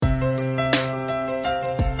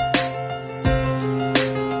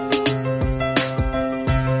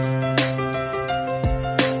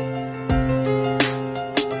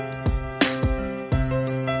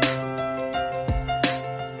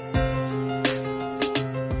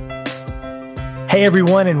Hey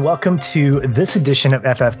everyone, and welcome to this edition of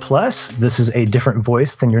FF Plus. This is a different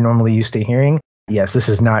voice than you're normally used to hearing. Yes, this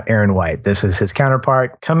is not Aaron White. This is his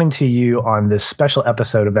counterpart coming to you on this special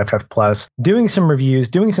episode of FF Plus, doing some reviews,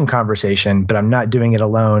 doing some conversation, but I'm not doing it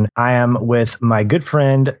alone. I am with my good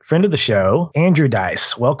friend of the show, Andrew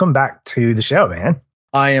Dice. Welcome back to the show, man.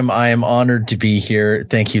 I am honored to be here.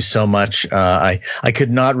 Thank you so much. I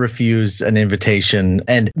could not refuse an invitation.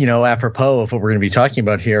 And, apropos of what we're going to be talking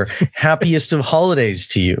about here, happiest of holidays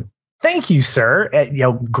to you. Thank you, sir.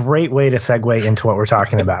 Great way to segue into what we're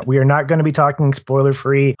talking about. We are not going to be talking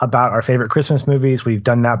spoiler-free about our favorite Christmas movies. We've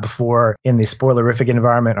done that before in the spoilerific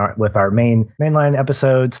environment with our mainline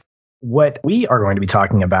episodes. What we are going to be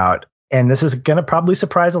talking about, and this is going to probably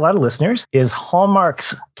surprise a lot of listeners, is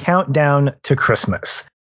Hallmark's Countdown to Christmas.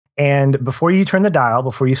 And before you turn the dial,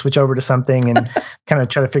 before you switch over to something and kind of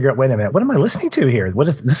try to figure out, wait a minute, what am I listening to here?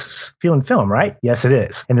 This is Feeling Film, right? Yes, it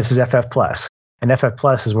is. And this is FF Plus. And FF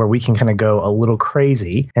Plus is where we can kind of go a little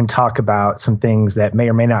crazy and talk about some things that may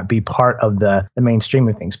or may not be part of the mainstream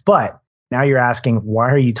of things. But now you're asking, why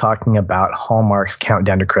are you talking about Hallmark's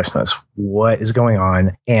Countdown to Christmas? What is going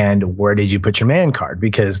on? And where did you put your man card?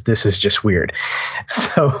 Because this is just weird.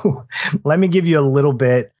 So let me give you a little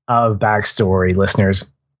bit of backstory, listeners.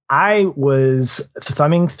 I was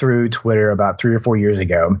thumbing through Twitter about 3 or 4 years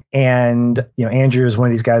ago, and Andrew is one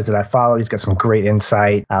of these guys that I follow. He's got some great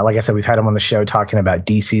insight. Like I said, we've had him on the show talking about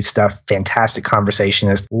DC stuff. Fantastic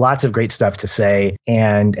conversationist, lots of great stuff to say,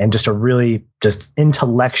 and just a really just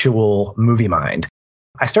intellectual movie mind.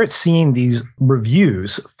 I start seeing these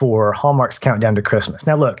reviews for Hallmark's Countdown to Christmas.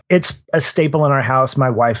 Now, look, it's a staple in our house. My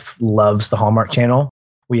wife loves the Hallmark Channel.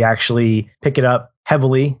 We actually pick it up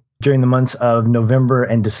heavily during the months of November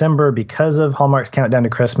and December because of Hallmark's Countdown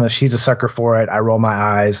to Christmas. She's a sucker for it. I roll my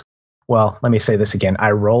eyes. Well, let me say this again.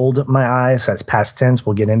 I rolled my eyes. That's past tense.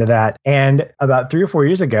 We'll get into that. And about 3 or 4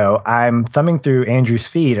 years ago, I'm thumbing through Andrew's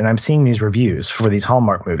feed and I'm seeing these reviews for these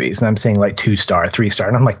Hallmark movies. And I'm seeing like 2-star, 3-star.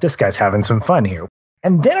 And I'm like, this guy's having some fun here.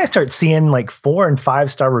 And then I start seeing like 4 and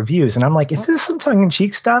 5-star reviews. And I'm like, is this some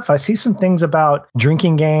tongue-in-cheek stuff? I see some things about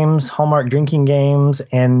drinking games, Hallmark drinking games.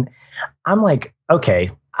 And I'm like,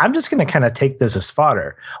 okay, I'm just going to kind of take this as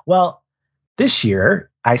fodder. Well, this year,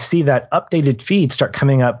 I see that updated feed start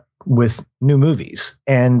coming up with new movies.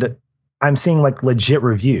 And I'm seeing like legit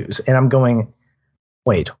reviews. And I'm going,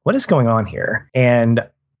 wait, what is going on here? And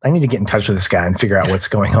I need to get in touch with this guy and figure out what's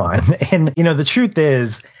going on. And, the truth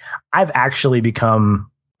is, I've actually become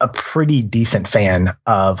a pretty decent fan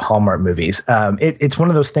of Hallmark movies. It's one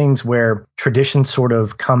of those things where traditions sort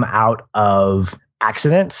of come out of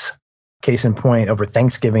accidents. Case in point, over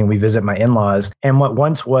Thanksgiving, we visit my in-laws, and what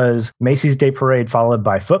once was Macy's Day Parade followed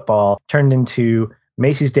by football turned into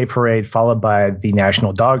Macy's Day Parade followed by the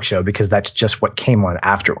National Dog Show, because that's just what came on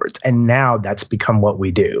afterwards. And now that's become what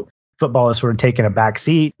we do. Football has sort of taken a back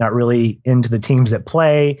seat, not really into the teams that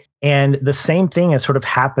play. And the same thing has sort of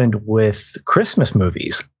happened with Christmas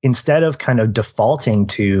movies. Instead of kind of defaulting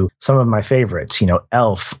to some of my favorites,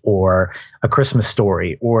 Elf or A Christmas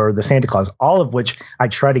Story or The Santa Claus, all of which I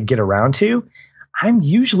try to get around to, I'm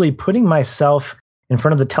usually putting myself in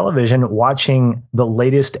front of the television watching the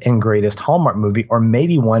latest and greatest Hallmark movie, or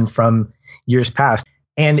maybe one from years past.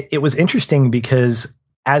 And it was interesting because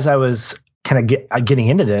as I was kind of getting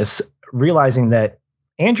into this, realizing that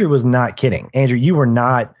Andrew was not kidding. Andrew, you were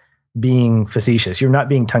not being facetious. You're not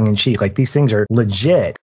being tongue in cheek. Like, these things are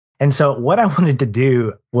legit. And so what I wanted to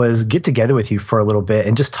do was get together with you for a little bit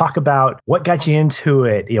and just talk about what got you into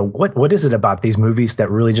it. What is it about these movies that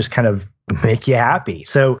really just kind of make you happy?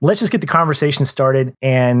 So let's just get the conversation started,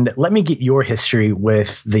 and let me get your history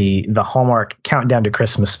with the Hallmark Countdown to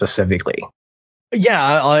Christmas specifically. Yeah,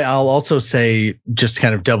 I'll also say, just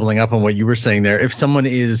kind of doubling up on what you were saying there, if someone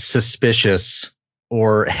is suspicious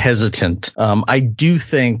or hesitant, I do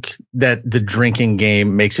think that the drinking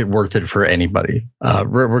game makes it worth it for anybody,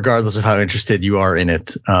 regardless of how interested you are in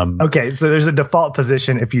it. Okay, so there's a default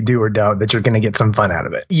position if you do or don't that you're going to get some fun out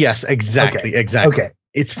of it. Yes, exactly. Okay. Exactly. Okay.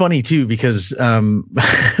 It's funny, too, because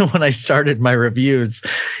when I started my reviews,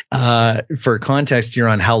 for context here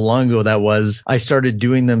on how long ago that was, I started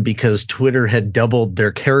doing them because Twitter had doubled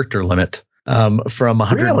their character limit from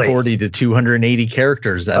 140 to 280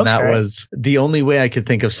 characters. And that was the only way I could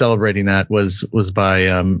think of celebrating that was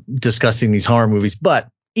by discussing these horror movies. But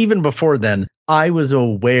even before then, I was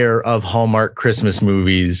aware of Hallmark Christmas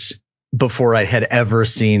movies before I had ever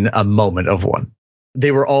seen a moment of one.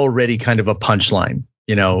 They were already kind of a punchline.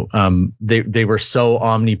 They were so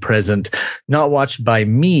omnipresent, not watched by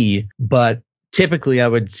me, but typically I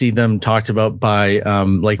would see them talked about by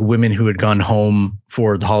like women who had gone home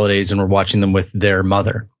for the holidays and were watching them with their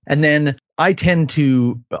mother. And then I tend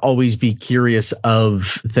to always be curious of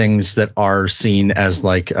things that are seen as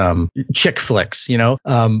like chick flicks,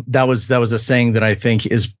 that was a saying that I think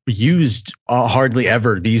is used hardly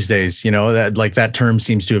ever these days, that term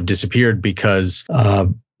seems to have disappeared because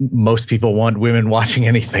most people want women watching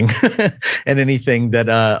anything and anything that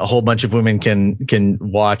a whole bunch of women can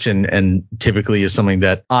watch and typically is something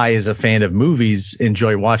that I, as a fan of movies,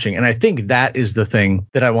 enjoy watching. And I think that is the thing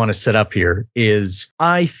that I want to set up here is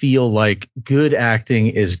I feel like good acting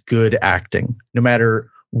is good acting, no matter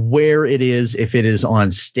where it is, if it is on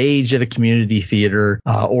stage at a community theater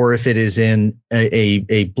or if it is in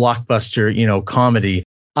a blockbuster, comedy.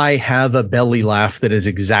 I have a belly laugh that is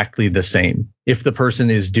exactly the same if the person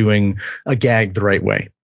is doing a gag the right way.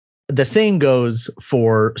 The same goes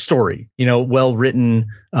for story, well written,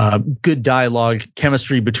 good dialogue,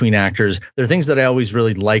 chemistry between actors. There are things that I always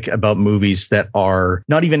really like about movies that are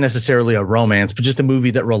not even necessarily a romance, but just a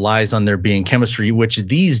movie that relies on there being chemistry, which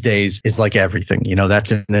these days is like everything.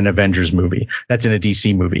 That's in an Avengers movie. That's in a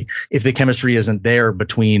DC movie. If the chemistry isn't there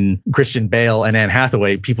between Christian Bale and Anne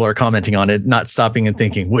Hathaway, people are commenting on it, not stopping and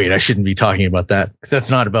thinking, wait, I shouldn't be talking about that because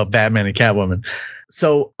that's not about Batman and Catwoman.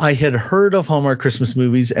 So I had heard of Hallmark Christmas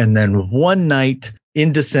movies, and then one night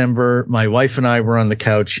in December, my wife and I were on the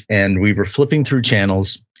couch and we were flipping through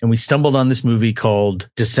channels and we stumbled on this movie called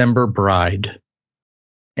December Bride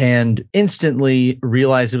and instantly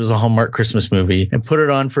realized it was a Hallmark Christmas movie and put it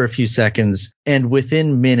on for a few seconds. And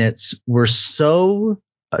within minutes, we're so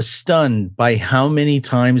stunned by how many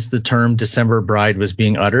times the term December Bride was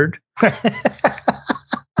being uttered.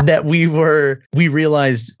 That we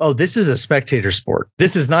realized, oh, this is a spectator sport.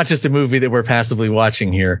 This is not just a movie that we're passively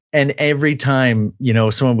watching here. And every time,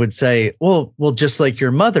 someone would say, well, just like your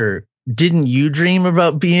mother, didn't you dream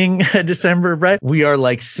about being a December bride? We are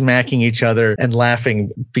like smacking each other and laughing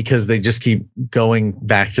because they just keep going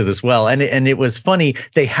back to this well. And it was funny.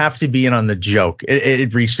 They have to be in on the joke.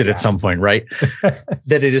 It reached it at some point, right?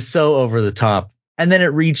 That it is so over the top. And then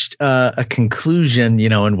it reached a conclusion,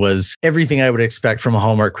 and was everything I would expect from a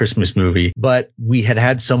Hallmark Christmas movie. But we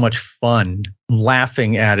had so much fun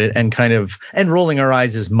laughing at it and rolling our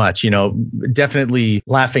eyes as much, definitely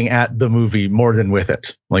laughing at the movie more than with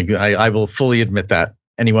it. Like I will fully admit that.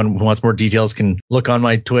 Anyone who wants more details can look on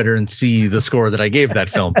my Twitter and see the score that I gave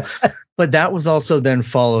that film. But that was also then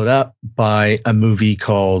followed up by a movie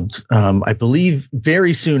called, I believe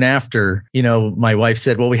very soon after, my wife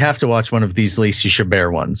said, well, we have to watch one of these Lacey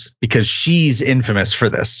Chabert ones because she's infamous for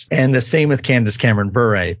this. And the same with Candace Cameron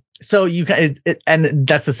Bure. So and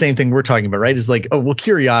that's the same thing we're talking about, right? Is like, oh, well,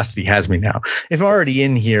 curiosity has me now. If I'm already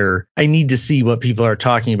in here, I need to see what people are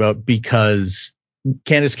talking about because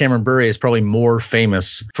Candace Cameron Bure is probably more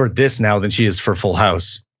famous for this now than she is for Full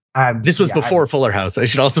House. This was before Fuller House, I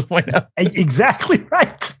should also point out. Exactly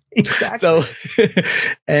right. Exactly. So,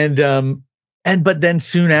 but then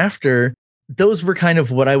soon after, those were kind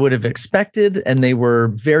of what I would have expected, and they were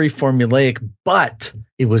very formulaic. But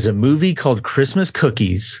it was a movie called Christmas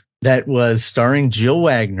Cookies that was starring Jill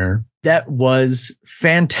Wagner. That was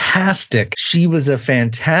fantastic. She was a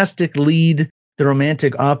fantastic lead. The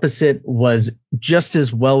romantic opposite was just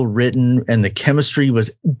as well written, and the chemistry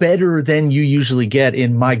was better than you usually get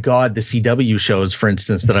in, my God, the CW shows, for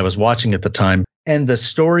instance, that I was watching at the time. And the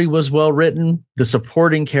story was well written. The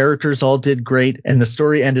supporting characters all did great. And the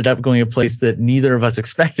story ended up going a place that neither of us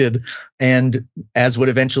expected. And as would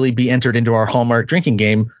eventually be entered into our Hallmark drinking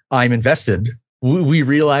game, I'm invested. We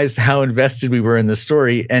realized how invested we were in the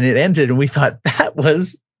story, and it ended. And we thought that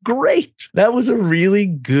was great. That was a really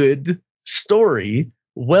good story,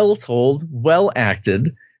 well told, well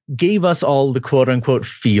acted, gave us all the quote unquote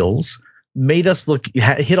feels, made us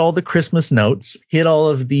hit all the Christmas notes, hit all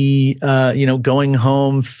of the, going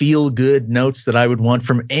home, feel good notes that I would want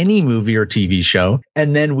from any movie or TV show.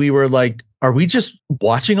 And then we were like, are we just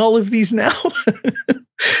watching all of these now?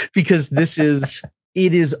 Because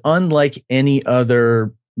it is unlike any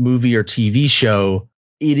other movie or TV show.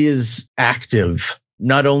 It is active.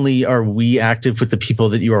 Not only are we active with the people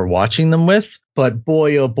that you are watching them with, but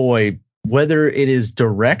boy, oh boy, whether it is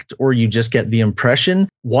direct or you just get the impression,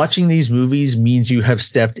 watching these movies means you have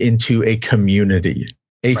stepped into a community,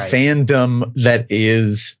 fandom that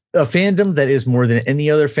is a fandom that is more than any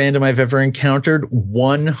other fandom I've ever encountered,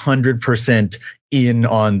 100% in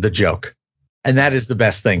on the joke. And that is the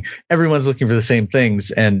best thing. Everyone's looking for the same things,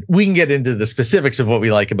 and we can get into the specifics of what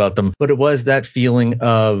we like about them. But it was that feeling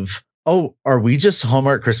of, oh, are we just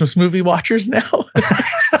Hallmark Christmas movie watchers now?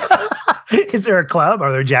 Is there a club?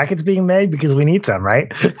 Are there jackets being made? Because we need some,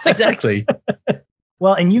 right? Exactly.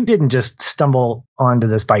 Well, and you didn't just stumble onto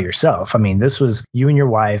this by yourself. I mean, this was you and your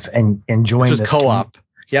wife and enjoying this. This was co-op.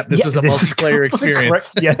 Yep, this was a multiplayer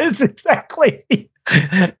experience. Yes, exactly.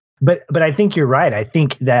 But I think you're right. I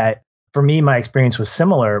think that for me, my experience was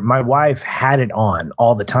similar. My wife had it on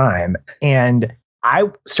all the time, and I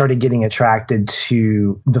started getting attracted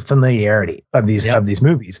to the familiarity of these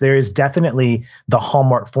movies. There is definitely the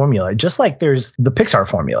Hallmark formula, just like there's the Pixar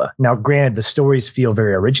formula. Now, granted, the stories feel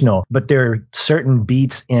very original, but there are certain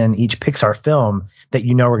beats in each Pixar film that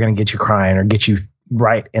you know are going to get you crying or get you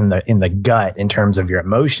right in the gut in terms of your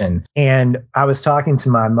emotion. And I was talking to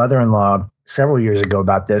my mother-in-law several years ago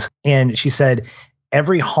about this, and she said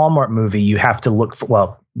every Hallmark movie you have to look for,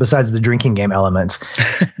 well, besides the drinking game elements,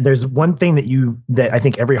 there's one thing that I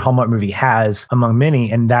think every Hallmark movie has among many,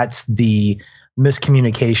 and that's the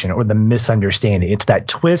miscommunication or the misunderstanding. It's that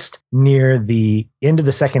twist near the end of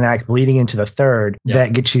the second act bleeding into the third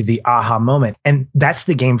that gets you the aha moment. And that's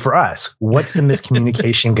the game for us. What's the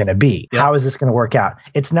miscommunication going to be? How is this going to work out?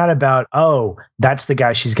 It's not about, oh, that's the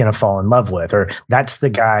guy she's going to fall in love with, or that's the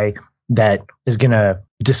guy that is going to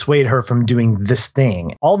dissuade her from doing this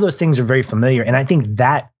thing. All those things are very familiar. And I think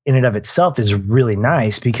that in and of itself is really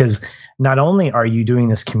nice, because not only are you doing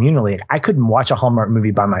this communally, I couldn't watch a Hallmark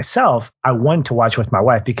movie by myself. I wanted to watch with my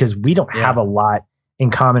wife because we don't have a lot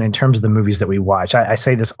in common in terms of the movies that we watch. I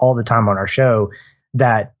say this all the time on our show,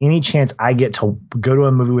 that any chance I get to go to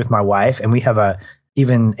a movie with my wife and we have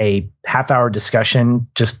even a half-hour discussion,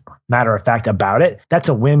 just matter of fact about it, that's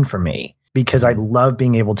a win for me, because I love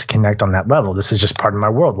being able to connect on that level. This is just part of my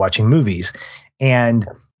world, watching movies. And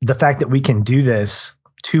the fact that we can do this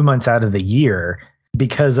 2 months out of the year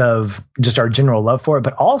because of just our general love for it,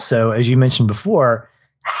 but also, as you mentioned before,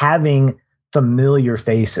 having familiar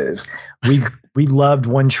faces. We loved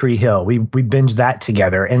One Tree Hill. We binged that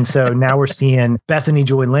together. And so now we're seeing Bethany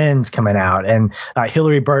Joy Lynn's coming out, and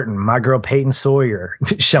Hillary Burton, my girl Peyton Sawyer,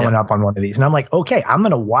 showing up on one of these. And I'm like, okay, I'm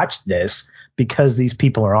going to watch this because these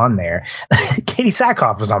people are on there. Katie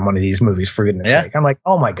Sackhoff was on one of these movies, for goodness sake. I'm like,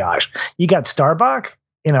 oh my gosh, you got Starbuck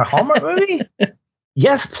in a Hallmark movie?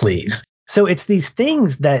 Yes, please. So it's these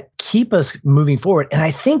things that keep us moving forward. And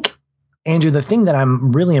I think, Andrew, the thing that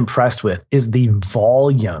I'm really impressed with is the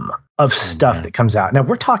volume of stuff that comes out. Now,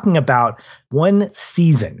 we're talking about one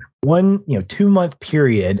season, 2-month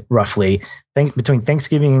period, roughly, between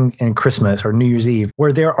Thanksgiving and Christmas or New Year's Eve,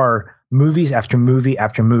 where there are movies after movie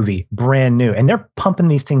after movie, brand new. And they're pumping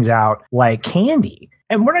these things out like candy.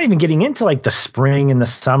 And we're not even getting into like the spring and the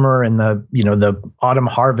summer and the autumn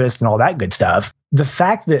harvest and all that good stuff. The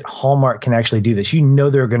fact that Hallmark can actually do this,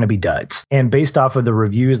 there are going to be duds. And based off of the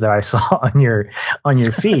reviews that I saw on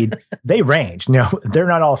your feed, they range. They're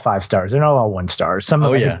not all 5 stars. They're not all 1 star. Some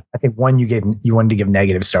I think one you wanted to give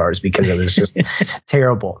negative stars because it was just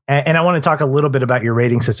terrible. And I want to talk a little bit about your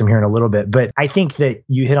rating system here in a little bit, but I think that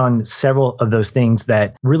you hit on several of those things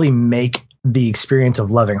that really make the experience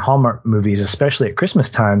of loving Hallmark movies, especially at Christmas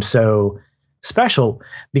time, so special,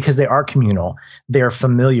 because they are communal. They're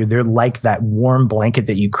familiar. They're like that warm blanket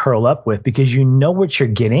that you curl up with, because you know what you're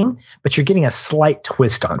getting, but you're getting a slight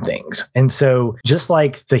twist on things. And so just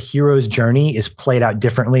like the hero's journey is played out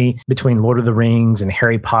differently between Lord of the Rings and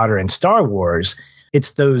Harry Potter and Star Wars,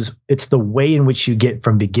 it's the way in which you get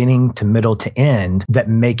from beginning to middle to end that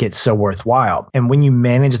make it so worthwhile. And when you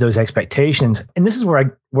manage those expectations, and this is where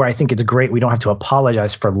I think it's great, we don't have to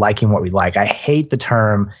apologize for liking what we like. I hate the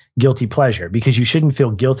term guilty pleasure, because you shouldn't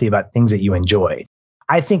feel guilty about things that you enjoy.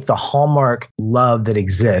 I think the Hallmark love that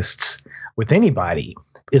exists with anybody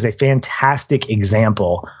is a fantastic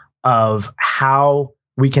example of how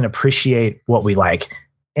we can appreciate what we like.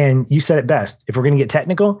 And you said it best. If we're going to get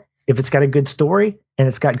technical, if it's got a good story and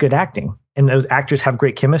it's got good acting and those actors have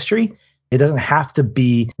great chemistry, it doesn't have to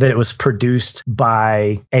be that it was produced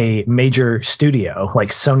by a major studio. Like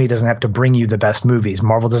Sony doesn't have to bring you the best movies.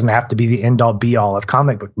 Marvel doesn't have to be the end all be all of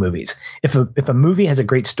comic book movies. If a movie has a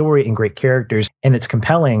great story and great characters and it's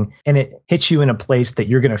compelling and it hits you in a place that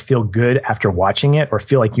you're going to feel good after watching it or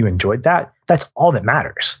feel like you enjoyed that, that's all that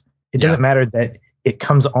matters. It doesn't matter that it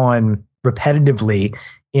comes on repetitively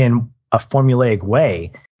in a formulaic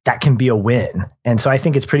way. That can be a win. And so I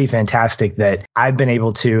think it's pretty fantastic that I've been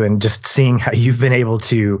able to, and just seeing how you've been able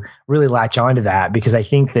to really latch onto that, because I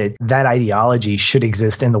think that ideology should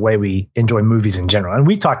exist in the way we enjoy movies in general. And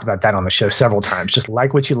we talked about that on the show several times, just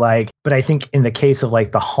like what you like. But I think in the case of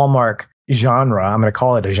like the Hallmark genre, I'm going to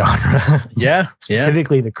call it a genre.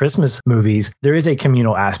 Specifically the Christmas movies, there is a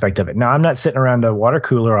communal aspect of it. Now, I'm not sitting around a water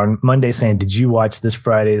cooler on Monday saying, did you watch this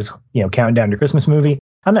Friday's, countdown to Christmas movie?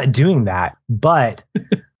 I'm not doing that, but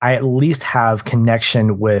I at least have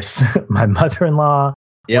connection with my mother-in-law,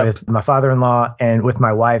 with my father-in-law, and with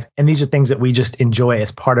my wife. And these are things that we just enjoy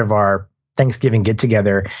as part of our Thanksgiving get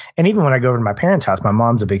together. And even when I go over to my parents' house, my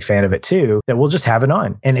mom's a big fan of it too, that we'll just have it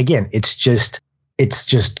on. And again, it's just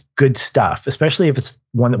good stuff, especially if it's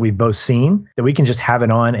one that we've both seen, that we can just have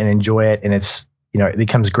it on and enjoy it. And it's, it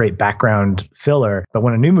becomes great background filler. But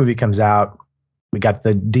when a new movie comes out, we got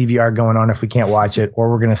the DVR going on if we can't watch it, or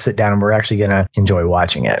we're going to sit down and we're actually going to enjoy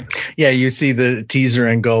watching it. Yeah, you see the teaser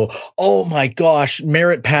and go, oh my gosh,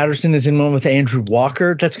 Merritt Patterson is in one with Andrew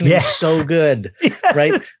Walker. That's going to be so good,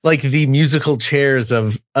 right? Like the musical chairs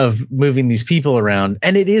of moving these people around.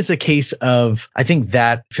 And it is a case of, I think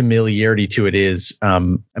that familiarity to it is,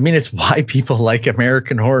 it's why people like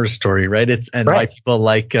American Horror Story, right? Why people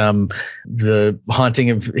like The Haunting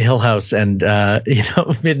of Hill House and,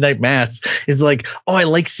 Midnight Mass is like, oh, I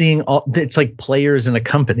like seeing it's like players in a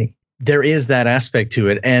company. There is that aspect to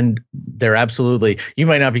it. And they're absolutely, you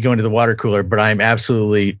might not be going to the water cooler, but I'm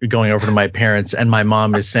absolutely going over to my parents. And my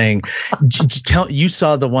mom is saying, you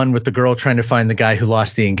saw the one with the girl trying to find the guy who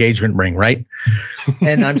lost the engagement ring, right?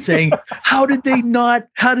 And I'm saying, how did they?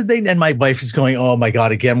 And my wife is going, oh my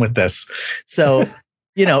God, again with this. So,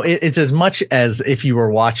 it's as much as if you were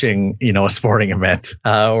watching, a sporting event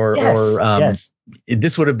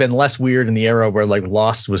this would have been less weird in the era where like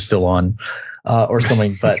Lost was still on or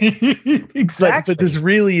something. But exactly. But this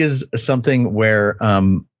really is something where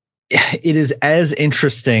it is as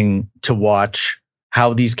interesting to watch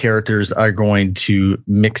how these characters are going to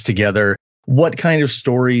mix together, what kind of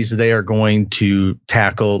stories they are going to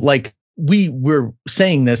tackle. Like we were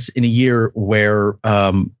saying this in a year where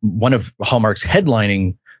one of Hallmark's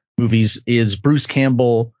headlining movies is Bruce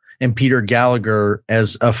Campbell and Peter Gallagher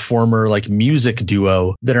as a former like music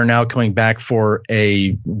duo that are now coming back for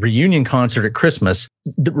a reunion concert at Christmas.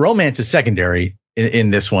 The romance is secondary in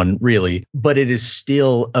this one, really, but it is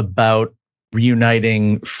still about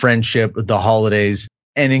reuniting, friendship, the holidays,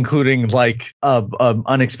 and including like a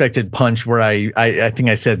unexpected punch where I think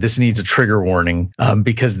I said this needs a trigger warning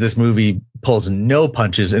because this movie pulls no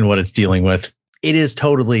punches in what it's dealing with. It is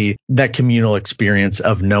totally that communal experience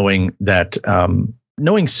of knowing that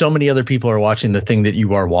knowing so many other people are watching the thing that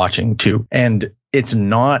you are watching too. And it's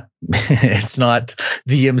not the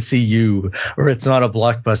MCU or it's not a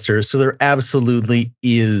blockbuster. So there absolutely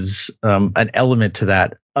is an element to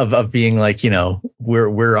that of being like, we're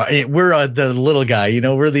the little guy,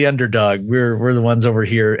 we're the underdog. We're the ones over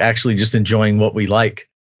here actually just enjoying what we like.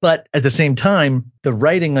 But at the same time, the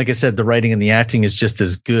writing, like I said, the writing and the acting is just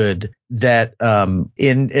as good that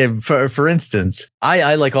for instance,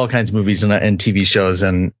 I like all kinds of movies and TV shows,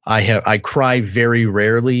 and I cry very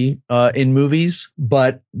rarely in movies.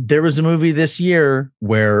 But there was a movie this year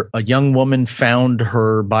where a young woman found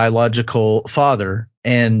her biological father.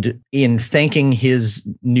 And in thanking his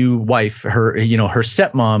new wife, her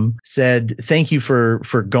stepmom said, thank you for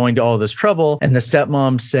going to all this trouble. And the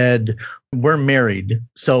stepmom said, we're married,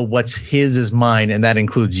 so what's his is mine, and that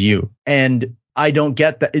includes you. And I don't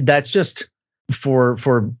get that. That's just for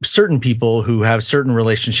certain people who have certain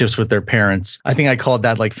relationships with their parents. I think I called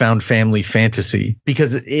that like found family fantasy,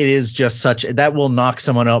 because it is just such that will knock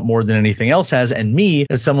someone out more than anything else has. And me,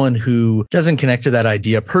 as someone who doesn't connect to that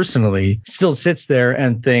idea personally, still sits there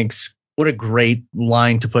and thinks, what a great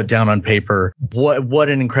line to put down on paper. What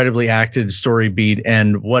an incredibly acted story beat,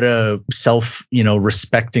 and what a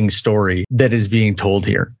respecting story that is being told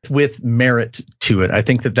here with merit to it. I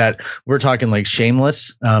think that we're talking like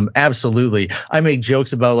Shameless. Absolutely. I make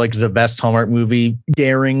jokes about like the best Hallmark movie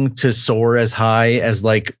daring to soar as high as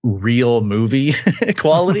like real movie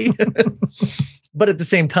quality. But at the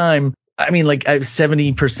same time, I mean, like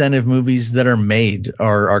 70% of movies that are made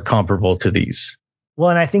are comparable to these. Well,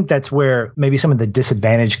 and I think that's where maybe some of the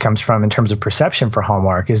disadvantage comes from in terms of perception for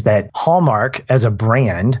Hallmark, is that Hallmark as a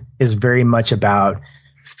brand is very much about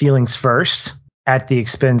feelings first at the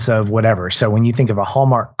expense of whatever. So when you think of a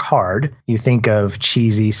Hallmark card, you think of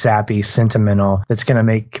cheesy, sappy, sentimental, that's going to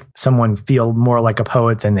make someone feel more like a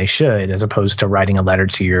poet than they should, as opposed to writing a letter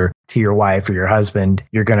to your wife or your husband.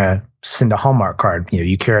 You're going to send a Hallmark card.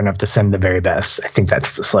 You care enough to send the very best. I think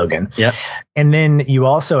that's the slogan. Yeah. And then you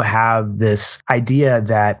also have this idea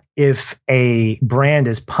that if a brand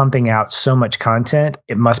is pumping out so much content,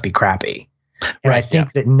 it must be crappy. And I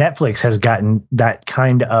think that Netflix has gotten that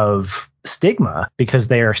kind of stigma because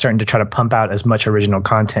they are starting to try to pump out as much original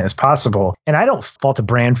content as possible. And I don't fault a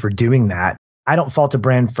brand for doing that. I don't fault a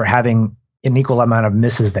brand for having an equal amount of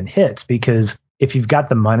misses than hits, because if you've got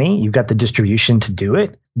the money, you've got the distribution to do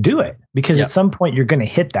it, because at some point you're going to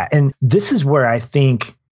hit that. And this is where I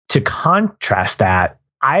think, to contrast that,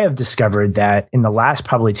 I have discovered that in the last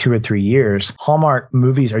probably 2 or 3 years, Hallmark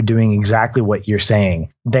movies are doing exactly what you're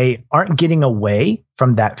saying. They aren't getting away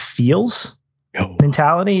from that feels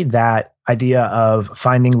mentality that idea of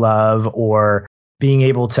finding love or being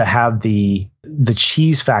able to have the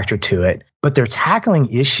cheese factor to it, but they're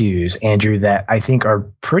tackling issues, Andrew, that I think are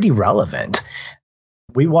pretty relevant.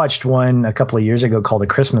 We watched one a couple of years ago called A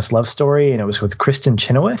Christmas Love Story, and it was with Kristen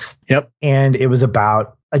Chenoweth. Yep. And it was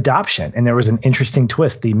about adoption, and there was an interesting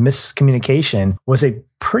twist. The miscommunication was a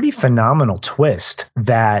pretty phenomenal twist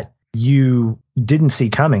that you didn't see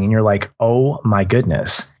coming, and you're like, oh my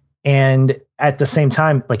goodness. And at the same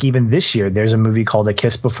time, like even this year, there's a movie called A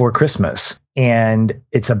Kiss Before Christmas. And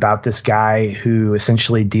it's about this guy who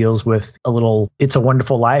essentially deals with a little It's a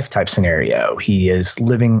Wonderful Life type scenario. He is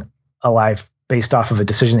living a life based off of a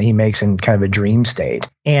decision that he makes in kind of a dream state.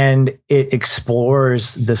 And it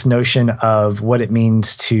explores this notion of what it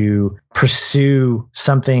means to pursue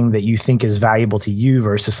something that you think is valuable to you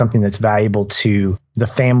versus something that's valuable to the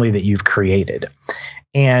family that you've created.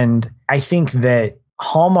 And I think that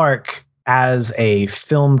Hallmark as a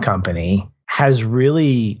film company has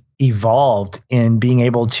really evolved in being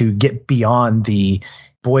able to get beyond the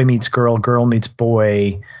boy meets girl, girl meets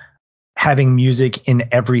boy, having music in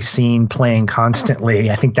every scene playing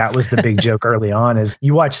constantly. I think that was the big joke early on is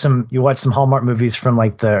you watch some Hallmark movies from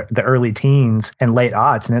like the early teens and late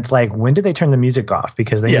aughts, and it's like, when do they turn the music off?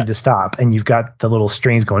 Because they need to stop. And you've got the little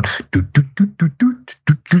strings going, doo, doo, doo, doo, doo,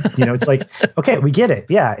 doo, doo. You know, it's like, okay, we get it.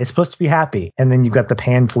 Yeah, it's supposed to be happy. And then you've got the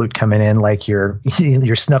pan flute coming in like your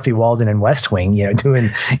Snuffy Walden in West Wing, you know, doing,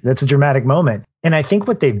 that's a dramatic moment. And I think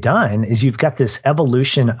what they've done is you've got this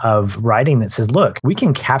evolution of writing that says, look, we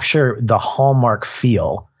can capture the Hallmark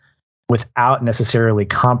feel without necessarily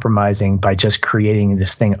compromising by just creating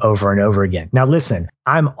this thing over and over again. Now, listen,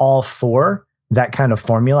 I'm all for that kind of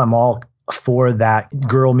formula. I'm all for that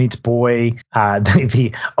girl meets boy,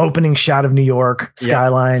 the opening shot of New York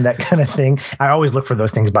skyline, that kind of thing. I always look for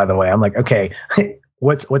those things, by the way. I'm like, okay,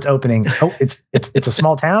 what's opening? Oh, it's a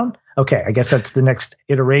small town. Okay, I guess that's the next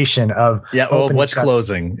iteration of what's shots.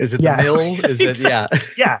 Closing? Is it the mill? Is exactly.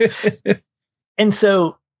 it yeah. And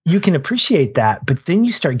so you can appreciate that, but then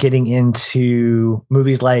you start getting into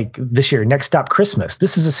movies like this year, Next Stop Christmas.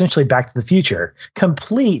 This is essentially Back to the Future,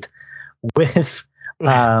 complete with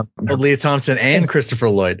Leah Thompson and Christopher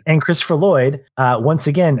Lloyd. And Christopher Lloyd, once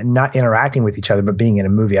again, not interacting with each other, but being in a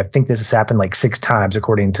movie. I think this has happened like 6 times,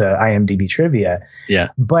 according to IMDb trivia. Yeah.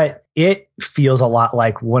 But it feels a lot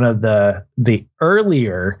like one of the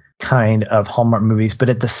earlier kind of Hallmark movies, but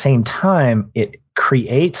at the same time, it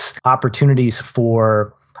creates opportunities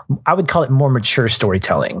for, I would call it more mature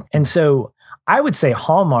storytelling. And so I would say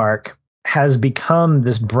Hallmark has become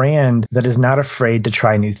this brand that is not afraid to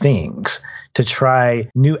try new things, to try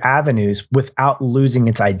new avenues without losing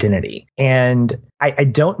its identity. And I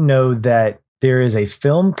don't know that there is a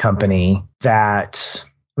film company that,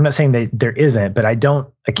 I'm not saying that there isn't, but I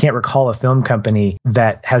can't recall a film company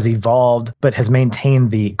that has evolved but has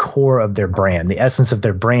maintained the core of their brand, the essence of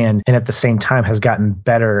their brand, and at the same time has gotten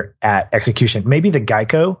better at execution. Maybe the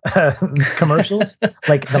Geico commercials,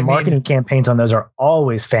 like the marketing campaigns on those are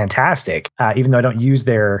always fantastic. Even though I don't use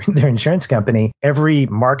their insurance company, every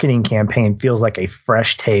marketing campaign feels like a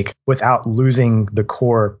fresh take without losing the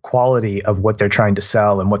core quality of what they're trying to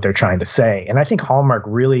sell and what they're trying to say. And I think Hallmark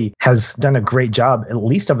really has done a great job, at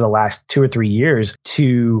least over the last 2 or 3 years,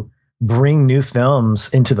 to bring new films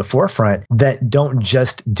into the forefront that don't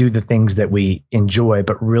just do the things that we enjoy,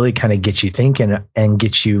 but really kind of get you thinking and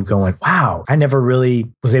get you going, wow, I never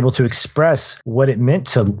really was able to express what it meant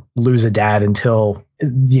to lose a dad until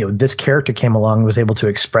this character came along and was able to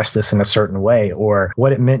express this in a certain way, or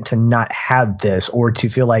what it meant to not have this, or to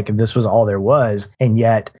feel like this was all there was, and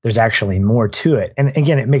yet there's actually more to it. And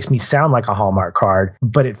again, it makes me sound like a Hallmark card,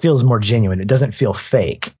 but it feels more genuine. It doesn't feel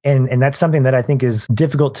fake. And that's something that I think is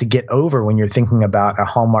difficult to get over when you're thinking about a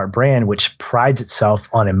Hallmark brand, which prides itself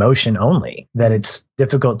on emotion only, that it's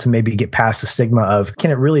difficult to maybe get past the stigma of, can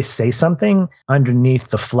it really say something underneath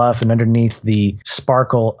the fluff and underneath the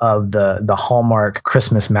sparkle of the Hallmark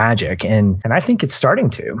Christmas magic? And I think it's starting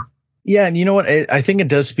to. Yeah. And you know what? I think it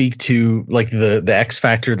does speak to like the X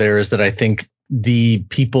factor there is that I think the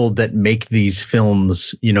people that make these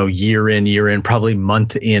films, year in, probably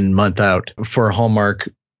month in, month out for Hallmark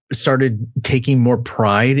started taking more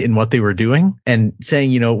pride in what they were doing and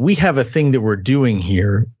saying, we have a thing that we're doing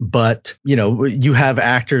here, but, you have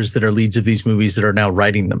actors that are leads of these movies that are now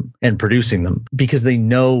writing them and producing them because they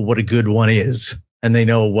know what a good one is. And they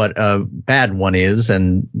know what a bad one is.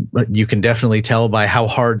 And you can definitely tell by how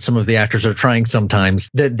hard some of the actors are trying sometimes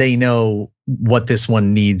that they know what this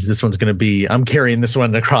one needs. This one's going to be, I'm carrying this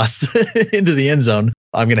one across into the end zone.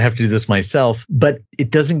 I'm going to have to do this myself, but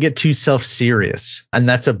it doesn't get too self-serious. And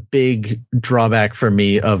that's a big drawback for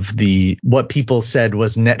me of what people said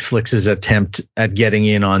was Netflix's attempt at getting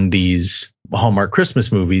in on these Hallmark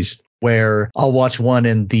Christmas movies, where I'll watch one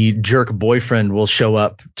and the jerk boyfriend will show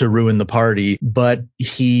up to ruin the party, but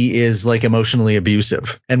he is like emotionally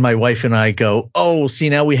abusive. And my wife and I go, oh, see,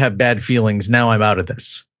 now we have bad feelings. Now I'm out of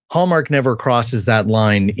this. Hallmark never crosses that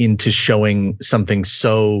line into showing something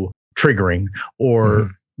so triggering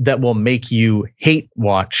or that will make you hate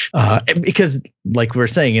watch. Because like we're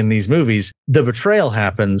saying in these movies, the betrayal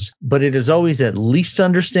happens, but it is always at least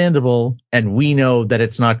understandable. And we know that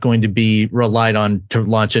it's not going to be relied on to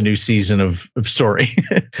launch a new season of story,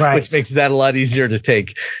 right. Which makes that a lot easier to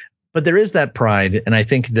take. But there is that pride. And I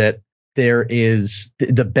think that there is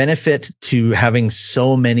the benefit to having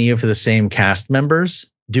so many of the same cast members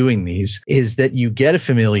doing these is that you get a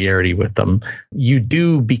familiarity with them. You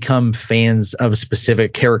do become fans of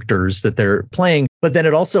specific characters that they're playing, but then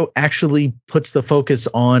it also actually puts the focus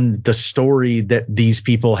on the story that these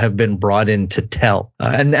people have been brought in to tell.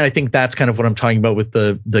 And I think that's kind of what I'm talking about with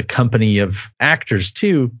the company of actors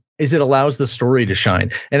too, is it allows the story to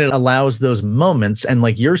shine and it allows those moments. And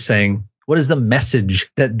like you're saying, what is the message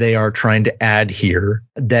that they are trying to add here?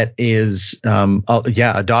 That is,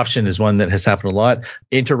 adoption is one that has happened a lot.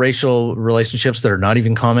 Interracial relationships that are not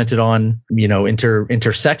even commented on,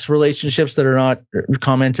 intersex relationships that are not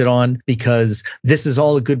commented on, because this is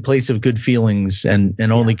all a good place of good feelings and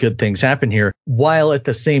only good things happen here. While at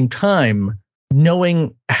the same time,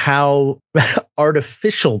 knowing how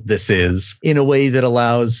artificial this is in a way that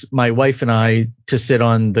allows my wife and I to sit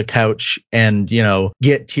on the couch and,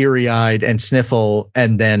 get teary-eyed and sniffle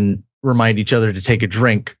and then remind each other to take a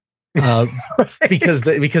drink right. because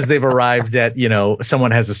they've arrived at,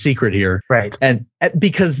 someone has a secret here. Right. And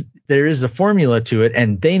because there is a formula to it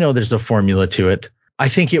and they know there's a formula to it. I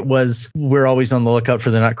think we're always on the lookout for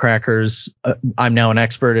the nutcrackers. I'm now an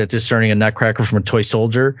expert at discerning a nutcracker from a toy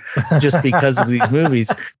soldier just because of these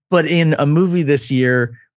movies. But in a movie this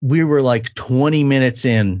year, we were like 20 minutes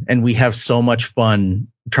in and we have so much fun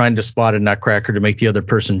trying to spot a nutcracker to make the other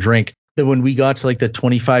person drink that when we got to like the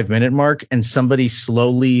 25-minute mark and somebody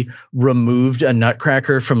slowly removed a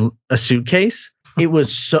nutcracker from a suitcase, it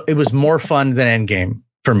was more fun than Endgame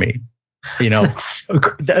for me. So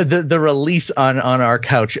the release on our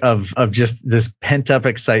couch of just this pent up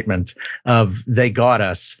excitement of they got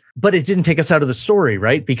us, but it didn't take us out of the story,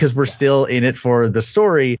 right? Because we're still in it for the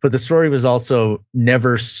story, but the story was also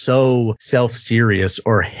never so self-serious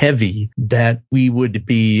or heavy that we would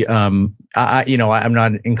be, I'm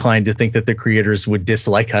not inclined to think that the creators would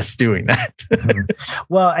dislike us doing that.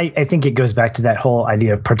 Well, I think it goes back to that whole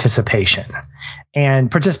idea of participation.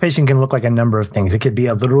 And participation can look like a number of things. It could be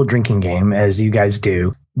a literal drinking game, as you guys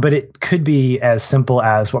do, but it could be as simple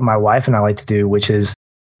as what my wife and I like to do, which is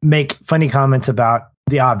make funny comments about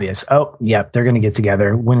the obvious. Oh, yep, they're going to get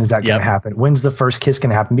together. When is that going to happen? When's the first kiss going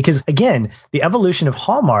to happen? Because again, the evolution of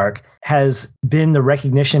Hallmark has been the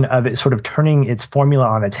recognition of it sort of turning its formula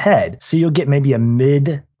on its head. So you'll get maybe a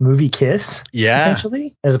mid-movie kiss,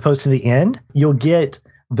 potentially, as opposed to the end. You'll get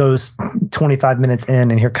those 25 minutes in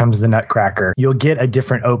and here comes the nutcracker. You'll get a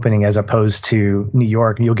different opening as opposed to New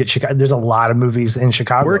York. You'll get Chicago. There's a lot of movies in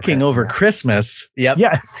Chicago. Working over Christmas. Yep.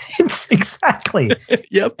 Yeah, exactly.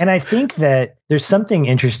 Yep. And I think that there's something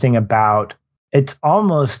interesting about it's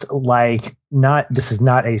almost like this is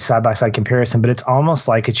not a side-by-side comparison, but it's almost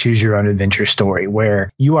like a choose your own adventure story where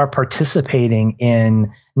you are participating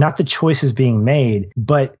in not the choices being made,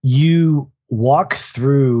 but you walk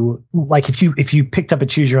through, like if you picked up a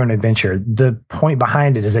choose your own adventure, the point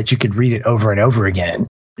behind it is that you could read it over and over again.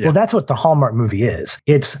 Yeah. Well, that's what the Hallmark movie is.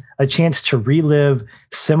 It's a chance to relive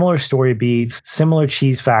similar story beats, similar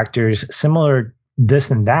cheese factors, similar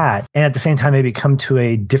this and that, and at the same time maybe come to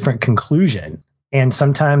a different conclusion. And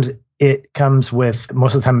sometimes it comes with,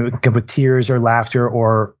 most of the time it can come with tears or laughter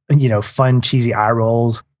or, fun, cheesy eye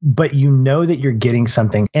rolls, but you know that you're getting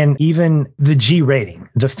something. And even the G rating,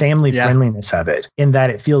 the family friendliness of it, in that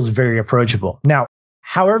it feels very approachable. Now,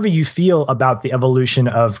 however you feel about the evolution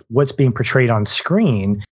of what's being portrayed on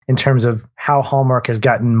screen in terms of how Hallmark has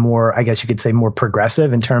gotten more, I guess you could say, more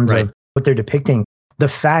progressive in terms of what they're depicting, the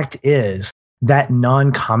fact is that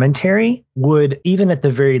non-commentary would, even at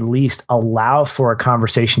the very least, allow for a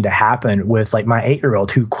conversation to happen with like my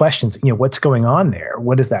 8-year-old who questions, what's going on there?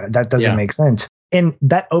 What is that? That doesn't make sense. And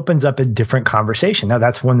that opens up a different conversation. Now,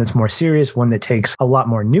 that's one that's more serious, one that takes a lot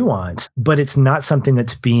more nuance, but it's not something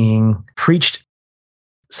that's being preached.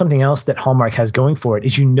 Something else that Hallmark has going for it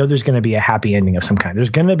is there's going to be a happy ending of some kind.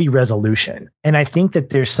 There's going to be resolution. And I think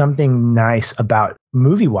that there's something nice about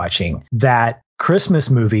movie watching that Christmas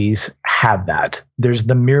movies have that. There's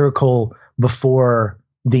the miracle before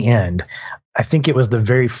the end. I think it was the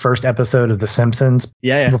very first episode of The Simpsons.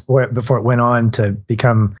 Yeah. Before it went on to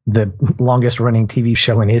become the longest running TV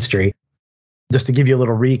show in history. Just to give you a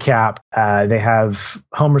little recap, they have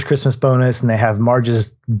Homer's Christmas bonus and they have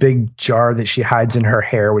Marge's big jar that she hides in her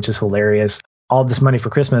hair, which is hilarious. All this money for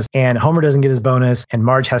Christmas, and Homer doesn't get his bonus, and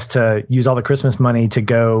Marge has to use all the Christmas money to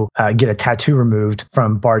go get a tattoo removed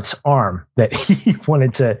from Bart's arm that he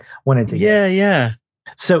wanted to get. Yeah.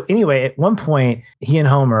 So anyway, at one point,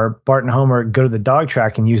 Bart and Homer go to the dog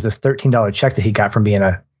track and use this $13 check that he got from being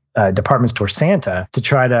a department store Santa to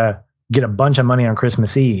try to get a bunch of money on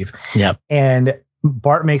Christmas Eve. Yep. And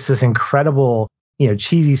Bart makes this incredible,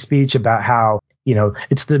 cheesy speech about how,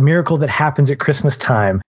 it's the miracle that happens at Christmas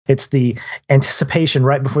time. It's the anticipation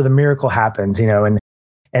right before the miracle happens, and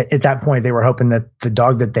at that point they were hoping that the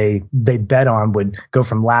dog that they bet on would go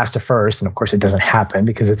from last to first. And of course it doesn't happen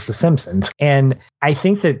because it's The Simpsons. And I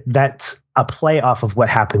think that that's a play off of what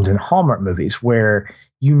happens in Hallmark movies where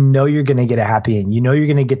you're going to get a happy end, you're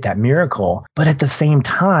going to get that miracle. But at the same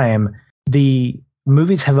time, the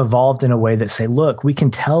movies have evolved in a way that say, look, we can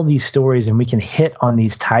tell these stories and we can hit on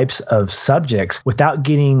these types of subjects without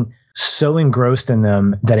getting so engrossed in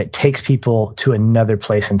them that it takes people to another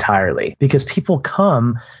place entirely, because people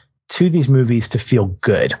come to these movies to feel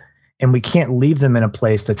good and we can't leave them in a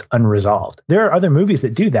place that's unresolved. There are other movies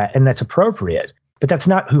that do that and that's appropriate, but that's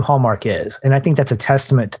not who Hallmark is. And I think that's a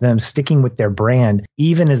testament to them sticking with their brand,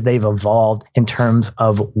 even as they've evolved in terms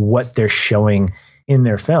of what they're showing in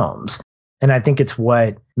their films. And I think it's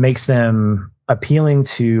what makes them appealing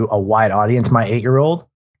to a wide audience. My 8-year-old,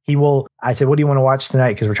 I said, what do you want to watch tonight?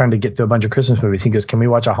 Because we're trying to get through a bunch of Christmas movies. He goes, can we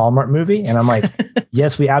watch a Hallmark movie? And I'm like,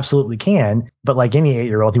 yes, we absolutely can. But like any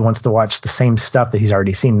 8-year-old, he wants to watch the same stuff that he's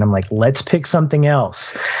already seen. And I'm like, let's pick something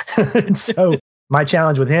else. And so my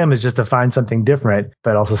challenge with him is just to find something different,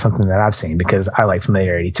 but also something that I've seen because I like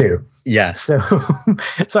familiarity too. Yeah. So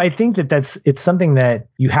I think it's something that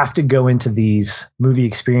you have to go into these movie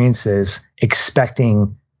experiences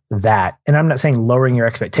expecting that. And I'm not saying lowering your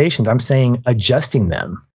expectations. I'm saying adjusting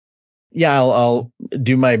them. Yeah, I'll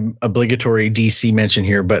do my obligatory DC mention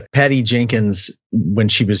here, but Patty Jenkins, when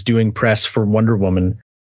she was doing press for Wonder Woman,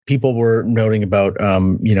 people were noting about,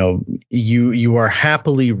 you are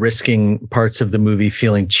happily risking parts of the movie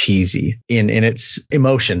feeling cheesy in its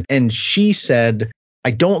emotion. And she said,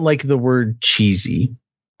 I don't like the word cheesy.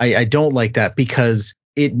 I don't like that because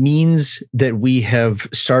it means that we have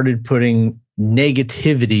started putting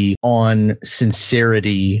negativity on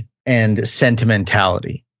sincerity and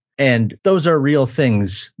sentimentality. And those are real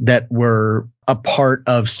things that were a part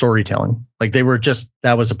of storytelling. Like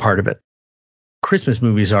that was a part of it. Christmas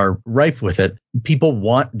movies are rife with it. People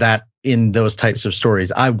want that in those types of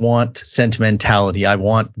stories. I want sentimentality. I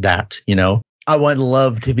want that, I want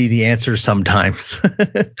love to be the answer sometimes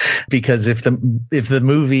because if the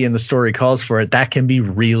movie and the story calls for it, that can be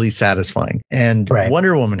really satisfying. And right.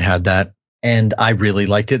 Wonder Woman had that. And I really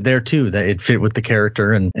liked it there, too, that it fit with the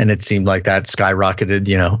character. And it seemed like that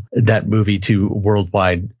skyrocketed, that movie to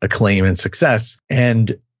worldwide acclaim and success.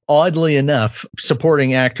 And oddly enough,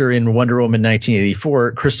 supporting actor in Wonder Woman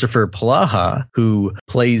 1984, Christopher Plaha, who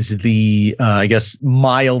plays the,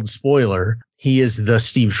 mild spoiler, he is the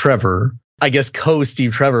Steve Trevor,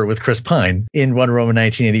 co-Steve Trevor with Chris Pine in Wonder Woman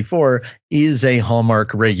 1984, is a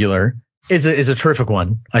Hallmark regular. Is a terrific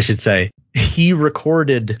one, I should say. He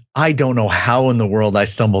recorded, I don't know how in the world I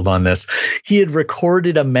stumbled on this. He had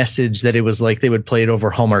recorded a message that it was like they would play it over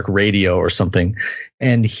Hallmark radio or something.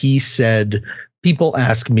 And he said, people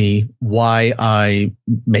ask me why I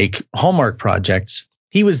make Hallmark projects.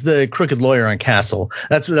 He was the crooked lawyer on Castle.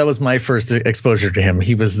 That was my first exposure to him.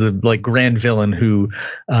 He was the grand villain who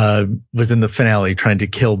was in the finale trying to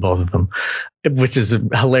kill both of them, which is a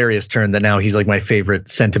hilarious turn that now he's like my favorite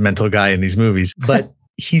sentimental guy in these movies. But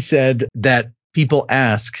he said that people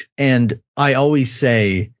ask, and I always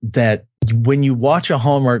say that when you watch a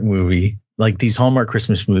Hallmark movie, like these Hallmark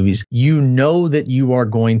Christmas movies, that you are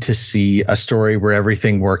going to see a story where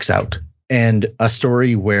everything works out. And a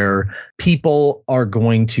story where people are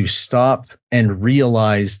going to stop and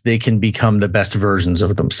realize they can become the best versions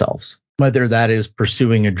of themselves, whether that is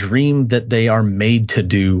pursuing a dream that they are made to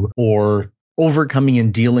do or overcoming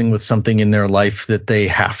and dealing with something in their life that they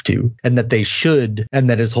have to and that they should and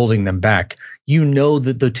that is holding them back.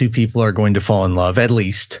 That the two people are going to fall in love, at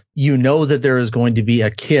least. That there is going to be a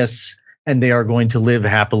kiss and they are going to live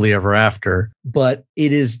happily ever after. But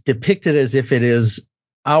it is depicted as if it is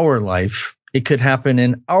our life. It could happen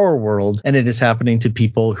in our world, and it is happening to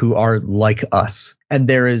people who are like us. And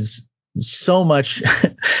there is so much.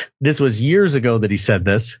 This was years ago that he said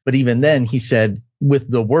this, but even then he said,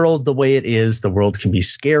 with the world the way it is, the world can be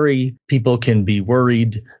scary, people can be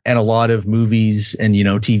worried, and a lot of movies and,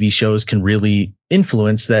 TV shows can really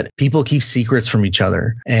influence that. People keep secrets from each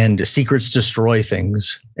other, and secrets destroy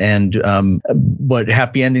things. And but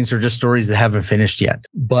happy endings are just stories that haven't finished yet.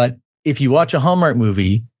 But if you watch a Hallmark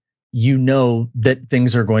movie, you know that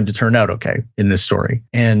things are going to turn out okay in this story.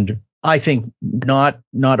 And I think, not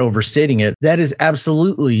overstating it, that is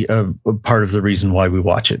absolutely a part of the reason why we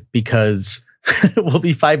watch it, because we'll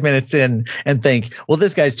be 5 minutes in and think, well,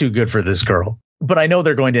 this guy's too good for this girl, but I know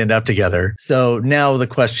they're going to end up together. So now the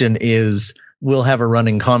question is, we'll have a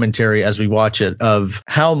running commentary as we watch it of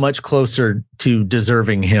how much closer to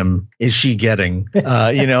deserving him is she getting, or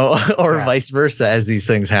Yeah. vice versa as these